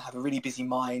course, they're going to have a really busy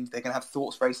mind. They're going to have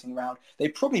thoughts racing around.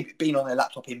 They've probably been on their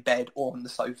laptop in bed or on the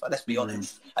sofa. Let's be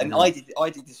honest. And I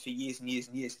did this for years and years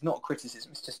and years. It's not a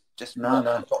criticism. It's just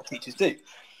what teachers do.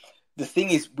 The thing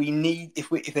is, we need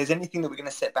if there's anything that we're going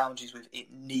to set boundaries with, it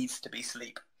needs to be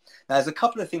sleep. Now, there's a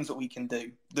couple of things that we can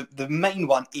do. The main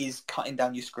one is cutting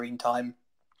down your screen time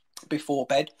before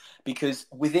bed, because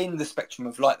within the spectrum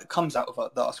of light that comes out of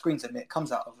that our screens emit,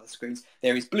 comes out of the screens,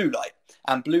 there is blue light,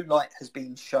 and blue light has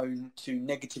been shown to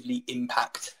negatively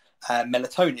impact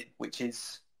melatonin, which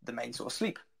is the main sort of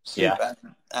sleep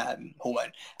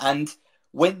hormone. And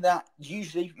when that,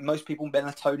 usually most people,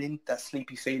 melatonin, that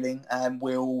sleepy feeling,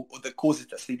 that causes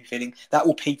that sleepy feeling, that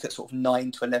will peak at sort of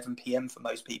 9 to 11 p.m. for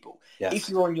most people. Yes. If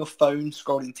you're on your phone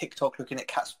scrolling TikTok, looking at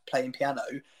cats playing piano,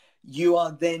 you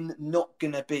are then not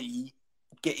going to be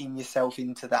getting yourself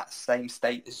into that same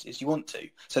state as you want to.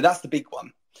 So that's the big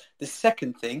one. The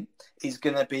second thing is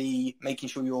going to be making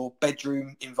sure your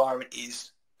bedroom environment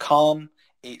is calm,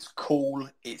 it's cool,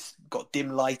 it's got dim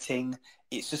lighting,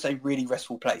 it's just a really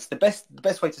restful place. The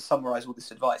best way to summarize all this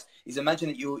advice is imagine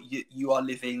that you are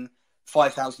living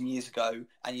 5,000 years ago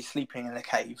and you're sleeping in a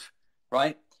cave,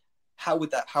 right? How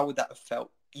would that have felt?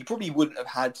 You probably wouldn't have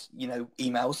had,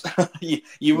 emails.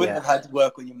 you wouldn't have had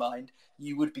work on your mind.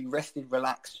 You would be rested,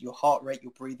 relaxed. Your heart rate,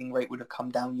 your breathing rate would have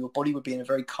come down. Your body would be in a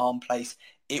very calm place.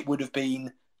 It would have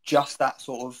been just that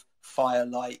sort of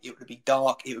firelight. It would be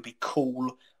dark. It would be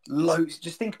cool. Loads.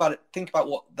 Just think about it. Think about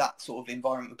what that sort of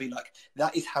environment would be like.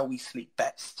 That is how we sleep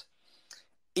best.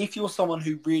 If you're someone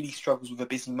who really struggles with a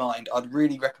busy mind, I'd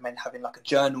really recommend having like a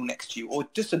journal next to you or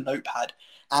just a notepad.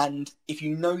 And if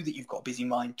you know that you've got a busy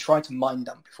mind, try to mind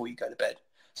dump before you go to bed.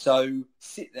 So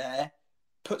sit there,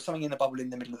 put something in a bubble in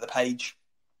the middle of the page,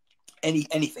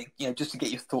 anything, just to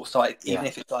get your thoughts started, even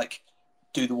if it's like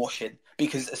do the washing.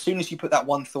 Because as soon as you put that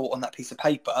one thought on that piece of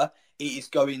paper, it is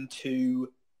going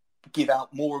to give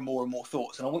out more and more and more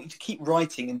thoughts. And I want you to keep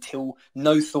writing until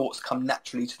no thoughts come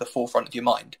naturally to the forefront of your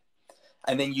mind.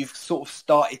 And then you've sort of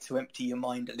started to empty your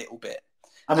mind a little bit.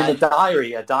 I mean,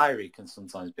 a diary can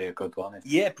sometimes be a good one.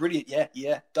 Yeah, brilliant.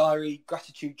 Yeah. Diary,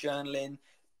 gratitude journaling.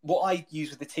 What I use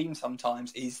with the team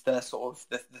sometimes is the sort of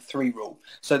the 3 rule.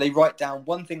 So they write down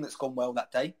one thing that's gone well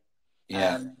that day.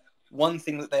 Yeah. One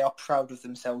thing that they are proud of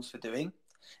themselves for doing,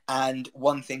 and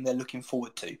one thing they're looking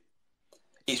forward to.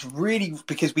 It's really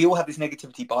because we all have this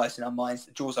negativity bias in our minds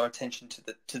that draws our attention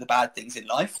to the bad things in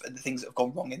life and the things that have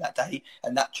gone wrong in that day,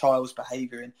 and that child's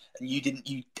behaviour, and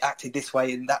you acted this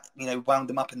way, and that, you know, wound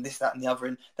them up, and this, that, and the other,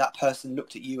 and that person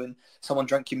looked at you, and someone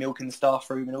drank your milk in the staff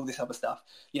room, and all this other stuff.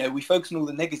 You know, we focus on all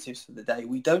the negatives for the day.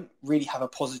 We don't really have a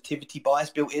positivity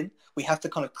bias built in. We have to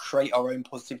kind of create our own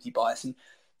positivity bias, and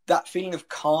that feeling of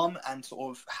calm and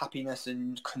sort of happiness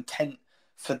and content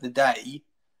for the day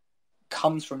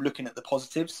comes from looking at the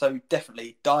positives. So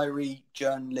definitely diary,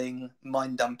 journaling,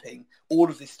 mind dumping, all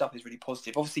of this stuff is really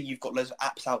positive. Obviously, you've got loads of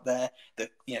apps out there, that,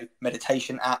 you know,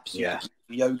 meditation apps,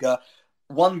 yoga.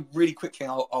 One really quick thing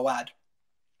I'll add: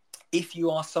 if you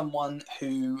are someone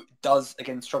who does,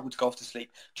 again, struggle to go off to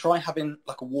sleep, try having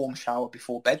like a warm shower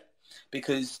before bed.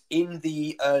 Because in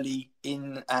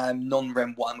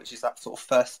non-REM 1, which is that sort of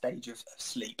first stage of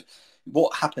sleep,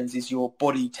 what happens is your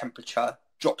body temperature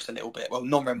drops a little bit. Well,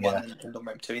 non-REM 1 and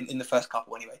non-REM 2, in the first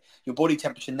couple anyway, your body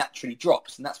temperature naturally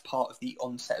drops, and that's part of the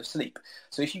onset of sleep.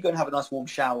 So if you go and have a nice warm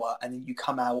shower and then you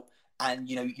come out and,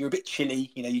 you know, you're a bit chilly,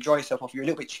 you know, you dry yourself off, you're a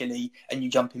little bit chilly, and you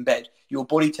jump in bed, your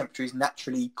body temperature is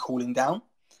naturally cooling down.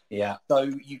 Yeah. So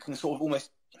you can sort of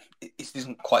almost, this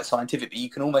isn't quite scientific, but you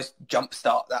can almost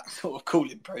jumpstart that sort of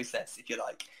cooling process, if you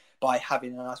like, by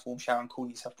having a nice warm shower and cooling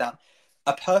yourself down.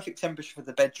 A perfect temperature for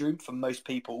the bedroom for most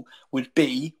people would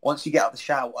be, once you get out of the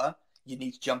shower, you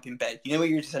need to jump in bed. You know, where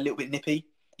you're just a little bit nippy,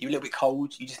 you're a little bit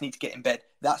cold, you just need to get in bed.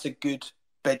 That's a good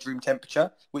bedroom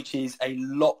temperature, which is a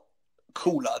lot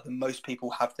cooler than most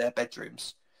people have their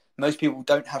bedrooms. Most people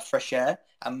don't have fresh air,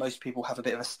 and most people have a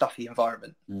bit of a stuffy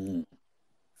environment. Mm.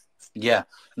 Yeah,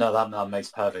 no, that makes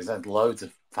perfect sense. There's loads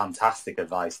of fantastic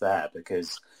advice there,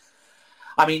 because,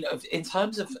 I mean, in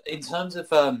terms of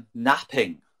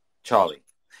napping, Charlie,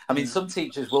 I mean, some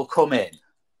teachers will come in,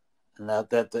 and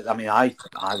I mean, I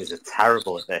was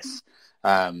terrible at this,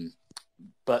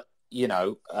 but, you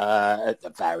know,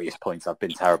 at various points I've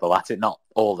been terrible at it, not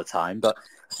all the time, but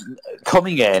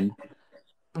coming in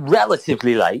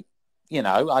relatively late, you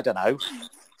know, I don't know,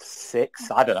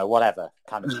 6, I don't know, whatever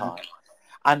kind of time.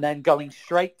 And then going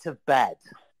straight to bed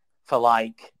for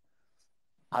like,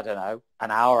 I don't know, an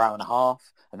hour and a half,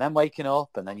 and then waking up,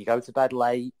 and then you go to bed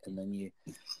late, and then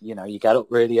you get up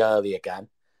really early again.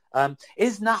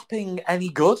 Is napping any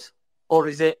good, or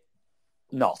is it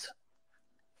not?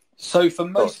 So for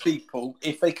most people,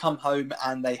 if they come home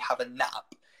and they have a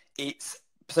nap,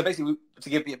 so basically, to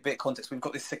give you a bit of context, we've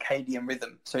got this circadian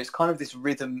rhythm. So it's kind of this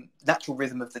rhythm, natural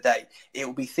rhythm of the day. It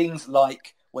will be things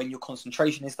like when your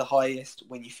concentration is the highest,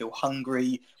 when you feel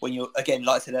hungry, when you're, again,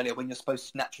 like I said earlier, when you're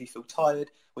supposed to naturally feel tired,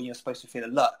 when you're supposed to feel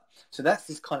alert. So that's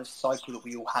this kind of cycle that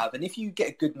we all have. And if you get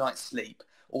a good night's sleep,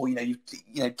 or, you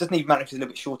know, it doesn't even matter if it's a little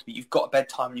bit shorter, but you've got a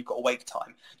bedtime and you've got a wake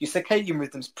time, your circadian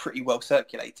rhythm's pretty well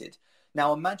circulated.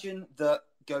 Now imagine that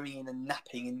going in and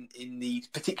napping in the,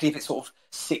 particularly if it's sort of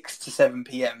 6 to 7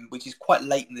 p.m, which is quite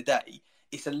late in the day,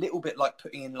 it's a little bit like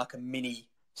putting in like a mini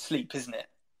sleep, isn't it?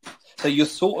 So you're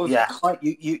sort of,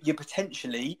 you're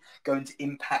potentially going to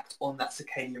impact on that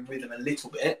circadian rhythm a little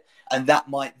bit, and that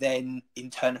might then in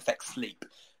turn affect sleep.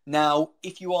 Now,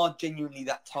 if you are genuinely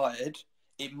that tired,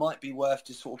 it might be worth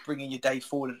just sort of bringing your day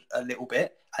forward a little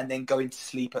bit and then going to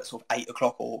sleep at sort of 8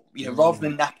 o'clock, or, you know, rather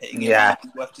than napping, it might be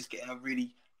worth just getting a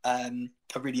really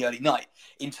early night.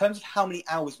 In terms of how many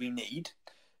hours we need,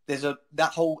 there's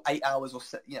that whole 8 hours or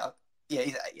so, you know,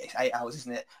 it's 8 hours,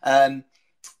 isn't it?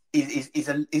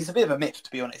 Is a bit of a myth,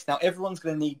 to be honest. Now, everyone's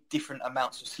going to need different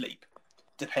amounts of sleep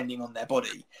depending on their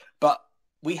body, but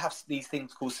we have these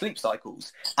things called sleep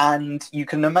cycles, and you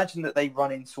can imagine that they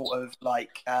run in sort of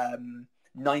like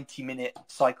 90-minute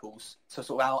cycles, so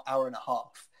sort of hour and a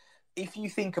half. If you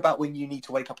think about when you need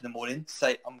to wake up in the morning,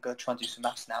 say, I'm going to try and do some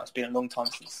maths now. It's been a long time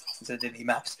since I did any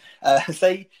maths.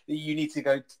 Say that you need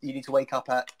to wake up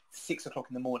at 6 o'clock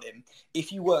in the morning.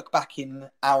 If you work back in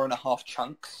hour and a half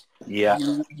chunks,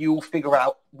 you'll figure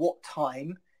out what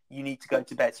time you need to go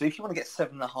to bed. So if you want to get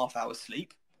 7.5 hours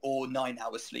sleep, or 9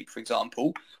 hours sleep, for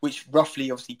example, which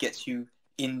roughly obviously gets you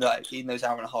in those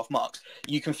hour and a half marks,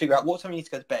 you can figure out what time you need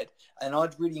to go to bed. And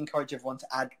I'd really encourage everyone to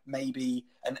add maybe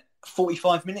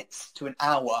 45 minutes to an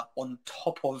hour on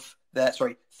top of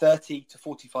 30 to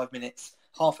 45 minutes,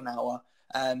 half an hour,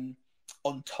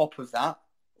 on top of that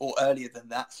or earlier than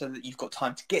that, so that you've got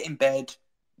time to get in bed,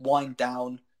 wind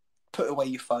down, put away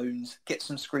your phones, get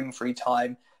some screen-free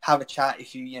time, have a chat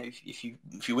if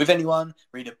you're with anyone,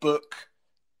 read a book,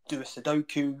 do a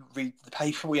Sudoku, read the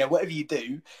paper, whatever you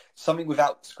do, something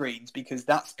without screens, because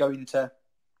that's going to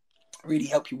really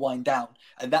help you wind down.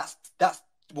 And that's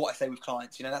what I say with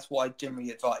clients. That's what I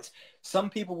generally advise. Some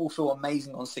people will feel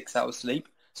amazing on 6 hours sleep.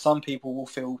 Some people will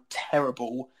feel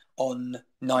terrible on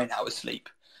 9 hours sleep.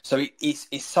 So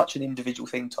it's such an individual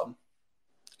thing, Tom.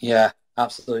 Yeah,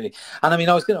 absolutely. And I mean,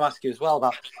 I was going to ask you as well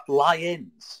about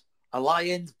lie-ins. Are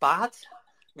lie-ins bad?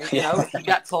 If you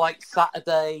get to like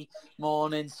Saturday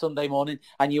morning, Sunday morning,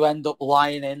 and you end up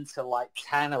lying in till like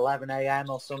 10, 11 a.m.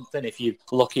 or something, if you're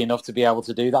lucky enough to be able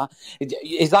to do that,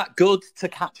 is that good to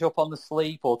catch up on the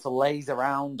sleep or to laze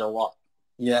around or what?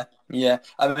 Yeah.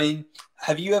 I mean,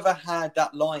 have you ever had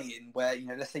that lie-in where,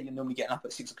 let's say you're normally getting up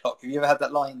at 6 o'clock. Have you ever had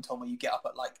that lie-in, Tom, where you get up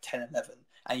at like 10, 11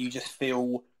 and you just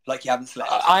feel like you haven't slept?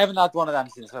 I haven't had one of them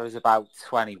since I was about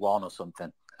 21 or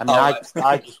something. I mean,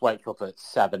 I just wake up at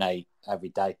 7, 8 every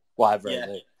day, whatever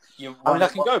it is. I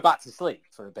can go back to sleep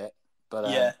for a bit,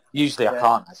 but usually I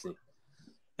can't actually.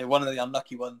 You're one of the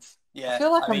unlucky ones. Yeah, I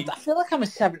feel like I'm a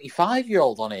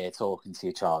 75-year-old on here talking to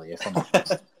you, Charlie. If I'm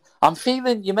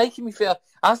honest. You're making me feel.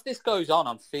 As this goes on,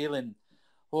 I'm feeling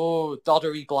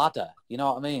doddery bladder. You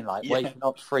know what I mean? Like waking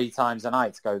up 3 times a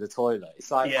night to go to the toilet. It's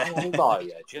like, how old are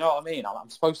you? Do you know what I mean? I'm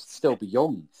supposed to still be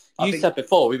young. You said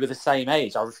before we were the same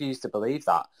age. I refuse to believe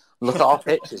that. Look at our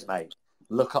pictures, mate.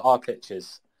 Look at our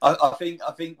pictures. I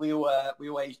think we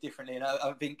all age differently, and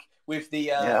I think with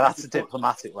the that's a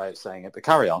diplomatic way of saying it. But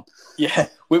carry on. Yeah,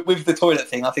 with the toilet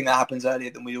thing, I think that happens earlier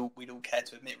than we'd all care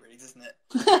to admit, really, doesn't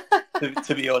it?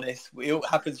 to be honest, it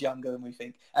happens younger than we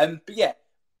think. But yeah.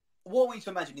 What I want you to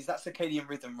imagine is that circadian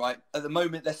rhythm, right? At the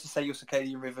moment, let's just say your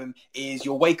circadian rhythm is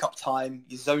your wake-up time,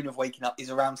 your zone of waking up is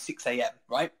around 6 a.m.,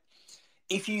 right?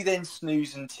 If you then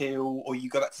snooze or you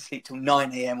go back to sleep till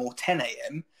 9 a.m. or 10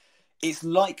 a.m., it's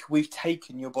like we've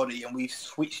taken your body and we've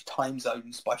switched time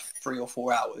zones by 3 or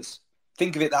 4 hours.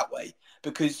 Think of it that way,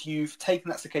 because you've taken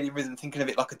that circadian rhythm, thinking of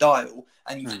it like a dial,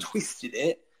 and you've twisted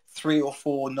it 3 or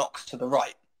 4 knocks to the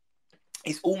right.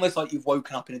 It's almost like you've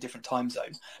woken up in a different time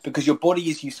zone, because your body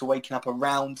is used to waking up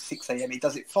around 6 a.m. It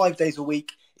does it 5 days a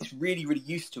week. It's really, really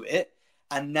used to it.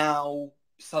 And now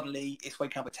suddenly it's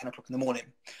waking up at 10 o'clock in the morning.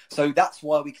 So that's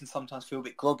why we can sometimes feel a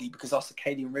bit groggy, because our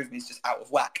circadian rhythm is just out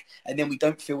of whack. And then we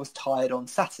don't feel as tired on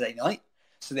Saturday night.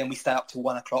 So then we stay up till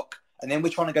 1 o'clock. And then we're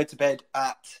trying to go to bed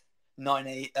at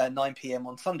 9 p.m.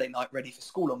 on Sunday night, ready for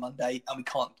school on Monday, and we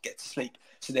can't get to sleep.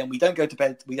 So then we don't go to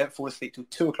bed, we don't fall asleep till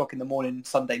 2 o'clock in the morning,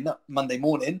 Monday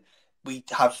morning. We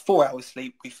have 4 hours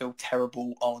sleep, we feel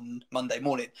terrible on Monday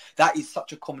morning. That is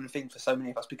such a common thing for so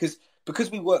many of us, because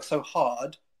we work so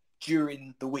hard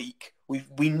during the week, we are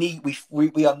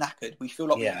knackered. We feel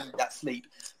like we need that sleep.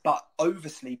 But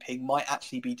oversleeping might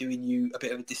actually be doing you a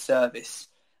bit of a disservice,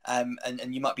 and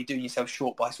you might be doing yourself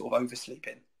short by sort of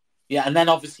oversleeping. Yeah, and then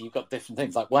obviously you've got different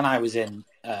things. Like when I was when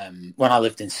I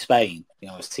lived in Spain,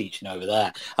 I was teaching over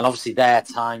there, and obviously their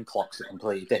time clocks are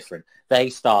completely different. They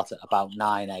start at about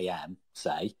 9 a.m.,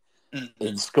 say,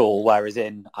 in school, whereas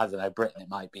in, I don't know, Britain, it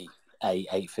might be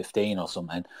 8:15 or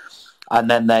something. And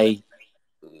then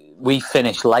we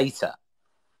finish later.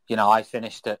 I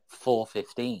finished at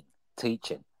 4:15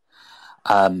 teaching.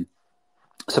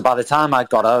 So by the time I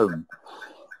got home,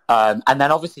 and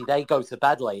then obviously they go to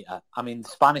bed later. I mean,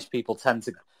 Spanish people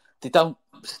they don't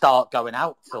start going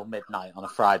out till midnight on a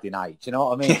Friday night. Do you know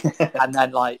what I mean? And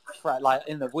then like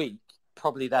in the week,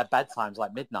 probably their bedtime's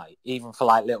like midnight, even for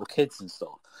like little kids and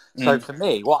stuff. So for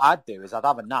me, what I'd do is I'd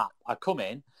have a nap. I'd come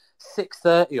in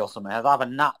 6:30 or something. I'd have a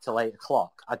nap till 8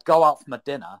 o'clock. I'd go out for my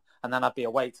dinner, and then I'd be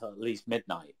awake till at least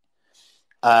midnight.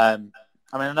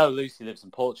 I mean, I know Lucy lives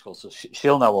in Portugal, so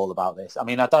she'll know all about this. I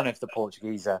mean, I don't know if the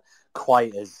Portuguese are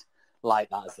quite as like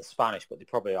that as the Spanish, but they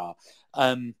probably are.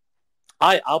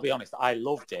 I'll be honest, I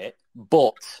loved it,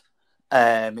 but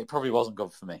it probably wasn't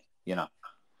good for me,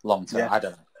 long term. Yeah. I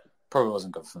don't know. Probably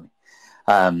wasn't good for me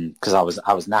because I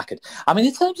was knackered. I mean,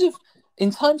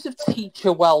 in terms of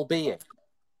teacher well-being,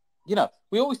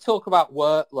 we always talk about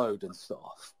workload and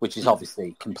stuff, which is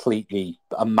obviously completely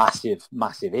a massive,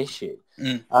 massive issue.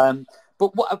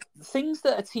 But what things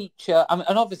that a teacher,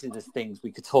 and obviously there's things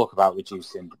we could talk about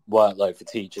reducing workload for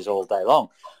teachers all day long,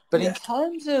 but in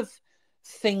terms of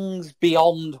things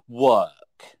beyond work,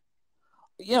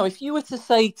 if you were to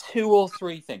say 2 or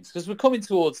 3 things, because we're coming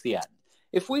towards the end,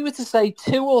 if we were to say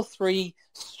 2 or 3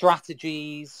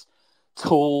 strategies,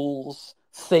 tools,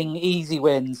 easy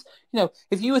wins,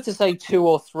 if you were to say 2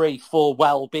 or 3 for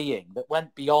well-being that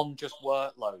went beyond just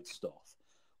workload stuff,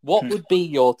 what would be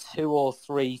your 2 or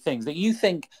 3 things that you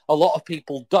think a lot of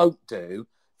people don't do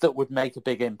that would make a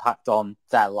big impact on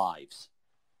their lives?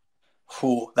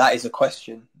 Oh, that is a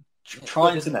question.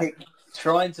 Trying to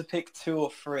pick 2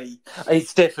 or 3.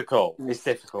 It's difficult. It's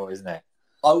difficult, isn't it?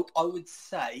 I would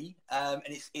say, and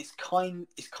it's kind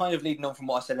of leading on from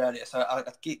what I said earlier. So I'll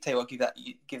tell you what, give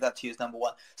that to you as number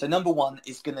 1. So number 1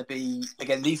 is going to be,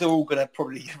 again, these are all going to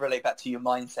probably relate back to your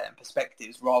mindset and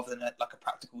perspectives rather than like a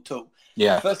practical tool.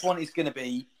 Yeah. The first one is going to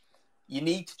be, you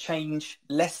need to change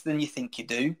less than you think you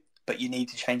do, but you need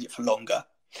to change it for longer.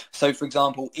 So, for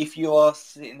example, if you are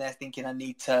sitting there thinking, I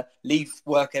need to leave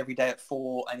work every day at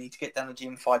 4, I need to get down to the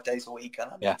gym 5 days a week,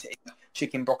 and I need to eat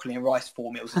chicken, broccoli and rice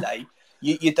 4 meals a day,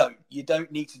 you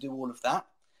don't need to do all of that.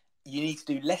 You need to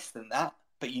do less than that,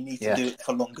 but you need to do it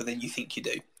for longer than you think you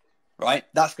do. Right?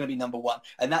 That's going to be number 1.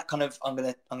 And that kind of, I'm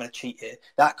going to cheat here.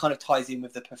 That kind of ties in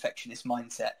with the perfectionist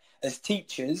mindset. As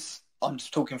teachers, I'm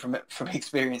just talking from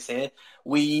experience here,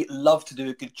 we love to do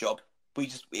a good job.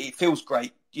 It feels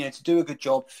great. To do a good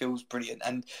job feels brilliant.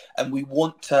 And we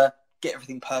want to get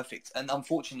everything perfect. And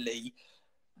unfortunately,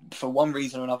 for one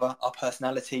reason or another, our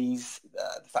personalities,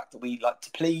 the fact that we like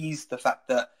to please, the fact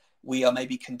that we are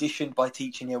maybe conditioned by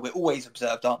teaching here, we're always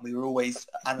observed, aren't we? We're always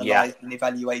analysed and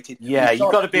evaluated. Yeah,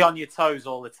 you've got to be on your toes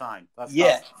all the time. That's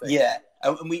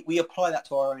And we apply that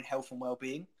to our own health and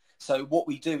well-being. So what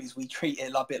we do is we treat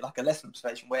it a bit like a lesson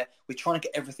observation where we're trying to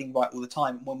get everything right all the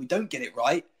time. And when we don't get it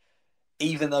right,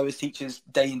 even though as teachers,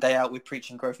 day in, day out, we're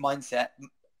preaching growth mindset,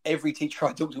 every teacher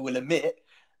I talk to will admit,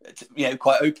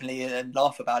 quite openly and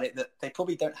laugh about it, that they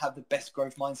probably don't have the best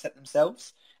growth mindset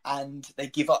themselves, and they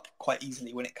give up quite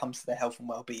easily when it comes to their health and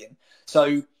well-being.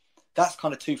 So that's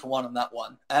kind of 2 for 1 on that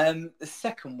one. The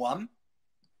second one,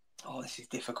 this is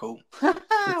difficult.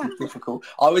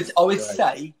 I would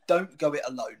say, don't go it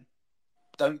alone.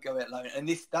 Don't go it alone. And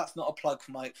that's not a plug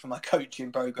for my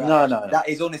coaching program. No. That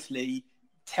is honestly,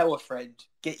 tell a friend,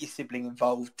 get your sibling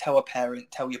involved, tell a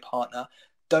parent, tell your partner.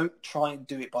 Don't try and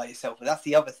do it by yourself. And that's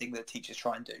the other thing that teachers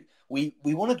try and do. We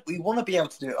want to be able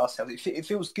to do it ourselves. It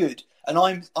feels good. And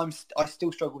I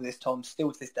still struggle with this, Tom.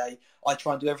 Still to this day, I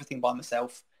try and do everything by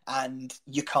myself, and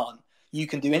you can't. You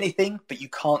can do anything, but you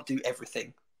can't do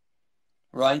everything.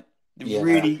 Right? Yeah.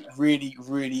 Really, really,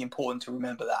 really important to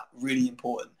remember that. Really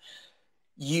important.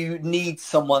 You need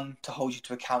someone to hold you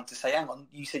to account, to say, hang on,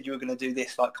 you said you were going to do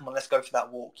this. Like, come on, let's go for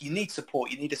that walk. You need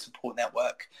support. You need a support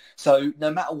network. So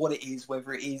no matter what it is,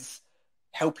 whether it is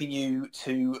helping you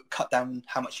to cut down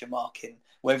how much you're marking,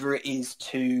 whether it is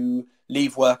to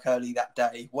leave work early that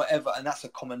day, whatever. And that's a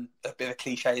bit of a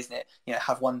cliche, isn't it?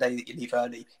 Have one day that you leave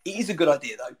early. It is a good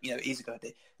idea, though. It is a good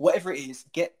idea. Whatever it is,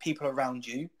 get people around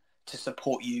you to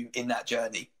support you in that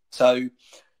journey. So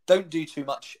don't do too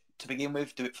much to begin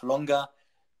with. Do it for longer.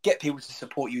 Get people to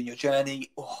support you in your journey.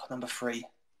 Number 3.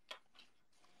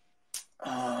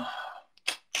 I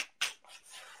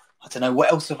don't know.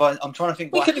 What else have I... I'm trying to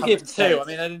think... We could give 2. I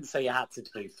mean, I didn't say you had to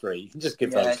do 3. You can just give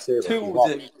those 2. 2 will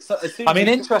do. So,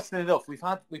 interesting enough, we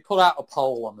put out a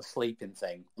poll on the sleeping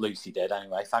thing. Lucy did,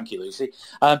 anyway. Thank you, Lucy.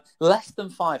 Less than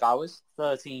 5 hours,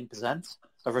 13%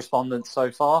 of respondents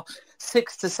so far.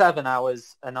 6 to 7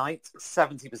 hours a night,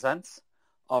 70%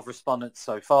 of respondents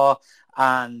so far.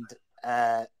 And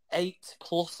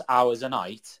 8+ hours a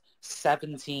night,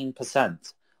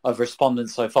 17% of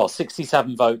respondents so far.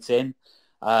 67 votes in.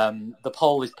 The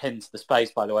poll is pinned to the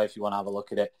space, by the way, if you want to have a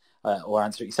look at it or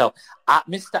answer it yourself.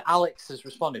 Mr. Alex has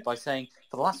responded by saying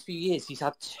for the last few years he's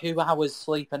had 2 hours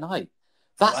sleep a night.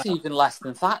 That's even less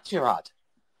than Thatcher had.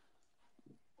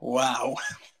 Wow.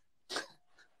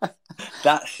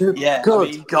 That's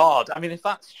Good God. I mean, if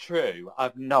that's true, I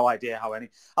have no idea how any...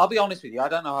 I'll be honest with you, I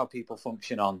don't know how people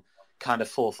function on kind of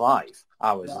 4 or 5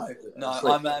 hours.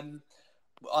 No,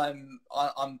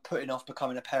 I'm putting off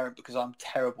becoming a parent because I'm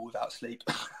terrible without sleep.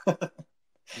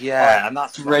 And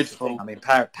that's dreadful. I mean,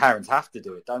 parents have to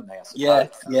do it, don't they?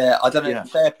 I don't know.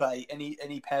 Fair play.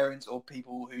 Any parents or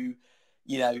people who,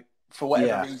 for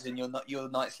whatever reason, your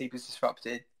night's sleep is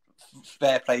disrupted.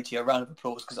 Fair play to you. A round of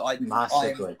applause, because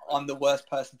I'm the worst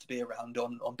person to be around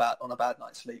on a bad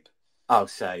night's sleep. Oh,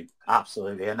 same.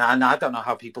 Absolutely. And I don't know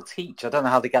how people teach. I don't know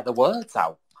how they get the words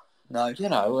out. No.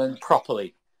 And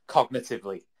properly,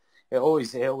 cognitively. It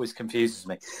always confuses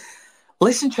me.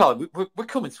 Listen, Charlie, we're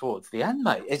coming towards the end,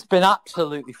 mate. It's been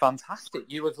absolutely fantastic.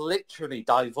 You have literally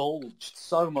divulged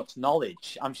so much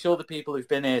knowledge. I'm sure the people who've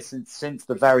been here since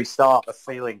the very start are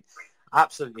feeling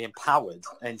absolutely empowered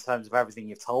in terms of everything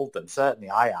you've told them. Certainly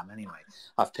I am, anyway.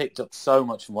 I've picked up so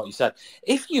much from what you said.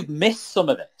 If you've missed some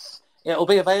of this, it'll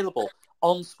be available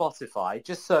on Spotify.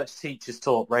 Just search Teachers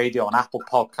Talk Radio on Apple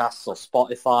Podcasts or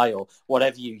Spotify or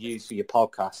whatever you use for your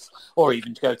podcasts, or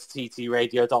even go to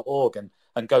ttradio.org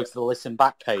and go to the listen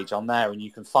back page on there, and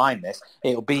you can find this.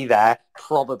 It'll be there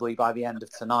probably by the end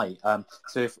of tonight.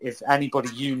 So if anybody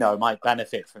you know might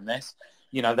benefit from this,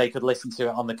 you know, they could listen to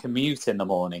it on the commute in the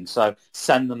morning. So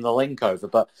send them the link over.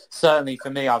 But certainly for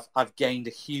me, I've gained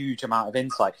a huge amount of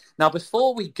insight. Now,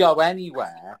 before we go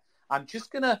anywhere, I'm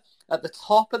just going to, at the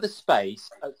top of the space,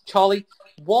 Charlie,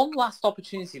 one last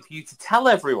opportunity for you to tell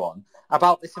everyone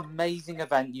about this amazing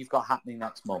event you've got happening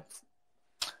next month.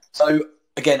 So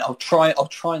again, I'll try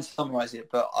and summarize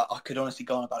it, but I could honestly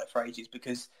go on about it for ages,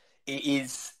 because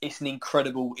it's an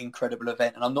incredible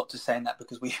event. And I'm not just saying that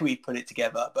because we put it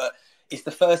together, but it's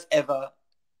the first ever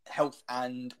health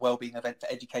and wellbeing event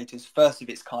for educators, first of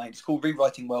its kind. It's called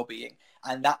Rewriting Wellbeing,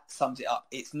 and that sums it up.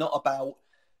 It's not about,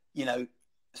 you know,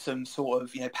 some sort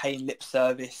of, you know, paying lip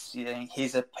service. You know,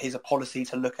 here's a policy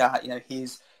to look at.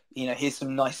 Here's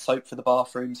some nice soap for the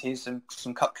bathrooms. Here's some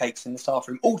cupcakes in the staff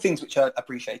room. All things which are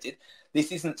appreciated.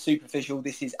 This isn't superficial.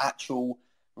 This is actual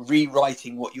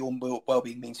rewriting what your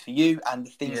wellbeing means for you and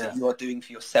the things that you are doing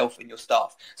for yourself and your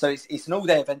staff. So it's an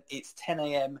all-day event. It's 10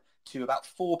 a.m. to about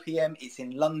 4 p.m. It's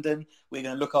in London. We're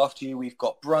going to look after you. We've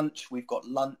got brunch, we've got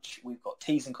lunch, we've got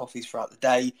teas and coffees throughout the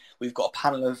day. We've got a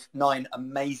panel of 9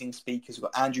 amazing speakers.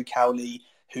 We've got Andrew Cowley,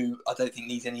 who I don't think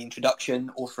needs any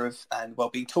introduction, author of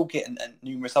Wellbeing Toolkit and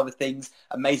numerous other things.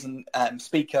 Amazing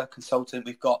speaker, consultant.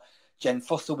 We've got Jen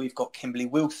Fossil. We've got Kimberly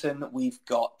Wilson. We've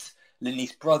got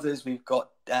Linice Brothers. We've got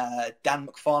Dan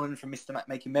McFarlane from Mr. Mac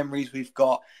Making Memories. We've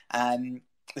got the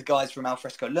guys from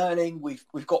Alfresco Learning. We've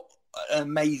got an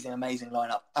amazing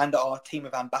lineup, and our team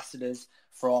of ambassadors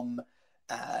from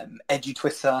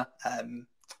EduTwitter,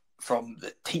 from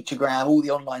the Teachergram, all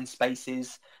the online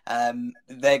spaces. They're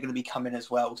going to be coming as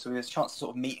well. So there's a chance to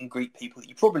sort of meet and greet people that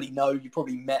you probably know, you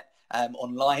probably met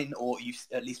online, or you've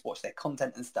at least watched their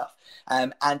content and stuff.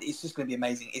 And it's just going to be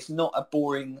amazing. It's not a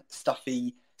boring,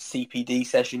 stuffy CPD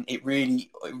session. It really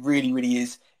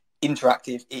is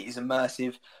interactive. It is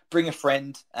immersive. Bring a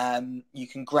friend. You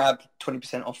can grab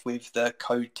 20% off with the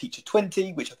code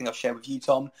Teacher20, which I think I've shared with you,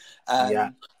 Tom. So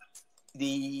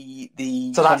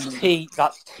that's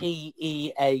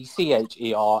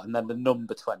TEACHER and then the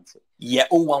number 20. Yeah,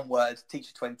 all one word,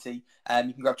 Teacher20. You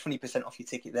can grab 20% off your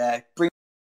ticket there.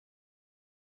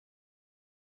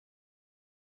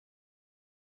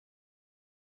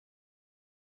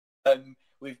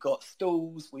 We've got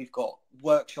stalls, we've got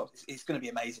workshops. It's going to be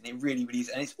amazing. It really is.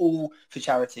 And it's all for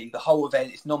charity. The whole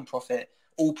event is non-profit.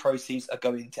 All proceeds are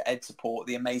going to Ed Support,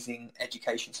 the amazing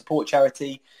education support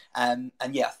charity. And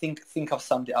yeah, I think I've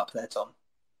summed it up there, Tom.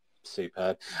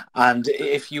 Superb. And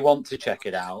if you want to check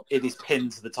it out, it is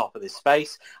pinned to the top of this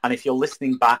space. And if you're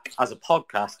listening back as a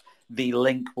podcast, the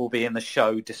link will be in the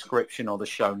show description or the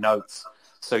show notes.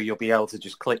 So you'll be able to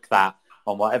just click that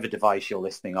on whatever device you're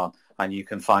listening on, and you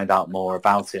can find out more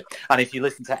about it. And if you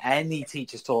listen to any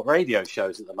Teachers Talk radio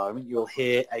shows at the moment, you'll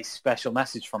hear a special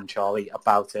message from Charlie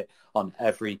about it on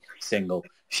every single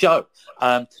show.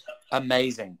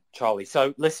 Amazing, Charlie.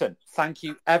 So listen, thank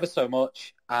you ever so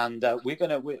much. And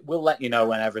we'll let you know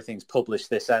when everything's published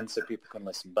this end so people can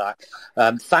listen back.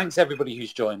 Thanks everybody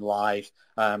who's joined live.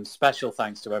 Special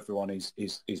thanks to everyone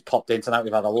who's popped in tonight.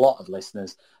 We've had a lot of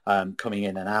listeners coming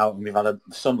in and out, and we've had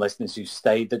some listeners who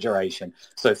stayed the duration.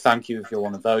 So thank you if you're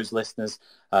one of those listeners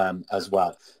as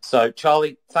well. So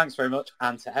Charlie, thanks very much.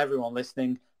 And to everyone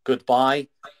listening, goodbye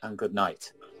and good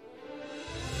night.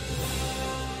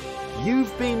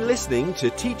 You've been listening to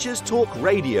Teachers Talk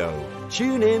Radio.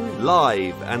 Tune in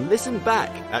live and listen back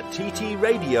at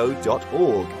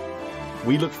ttradio.org.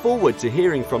 We look forward to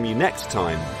hearing from you next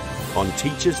time on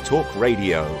Teachers Talk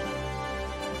Radio.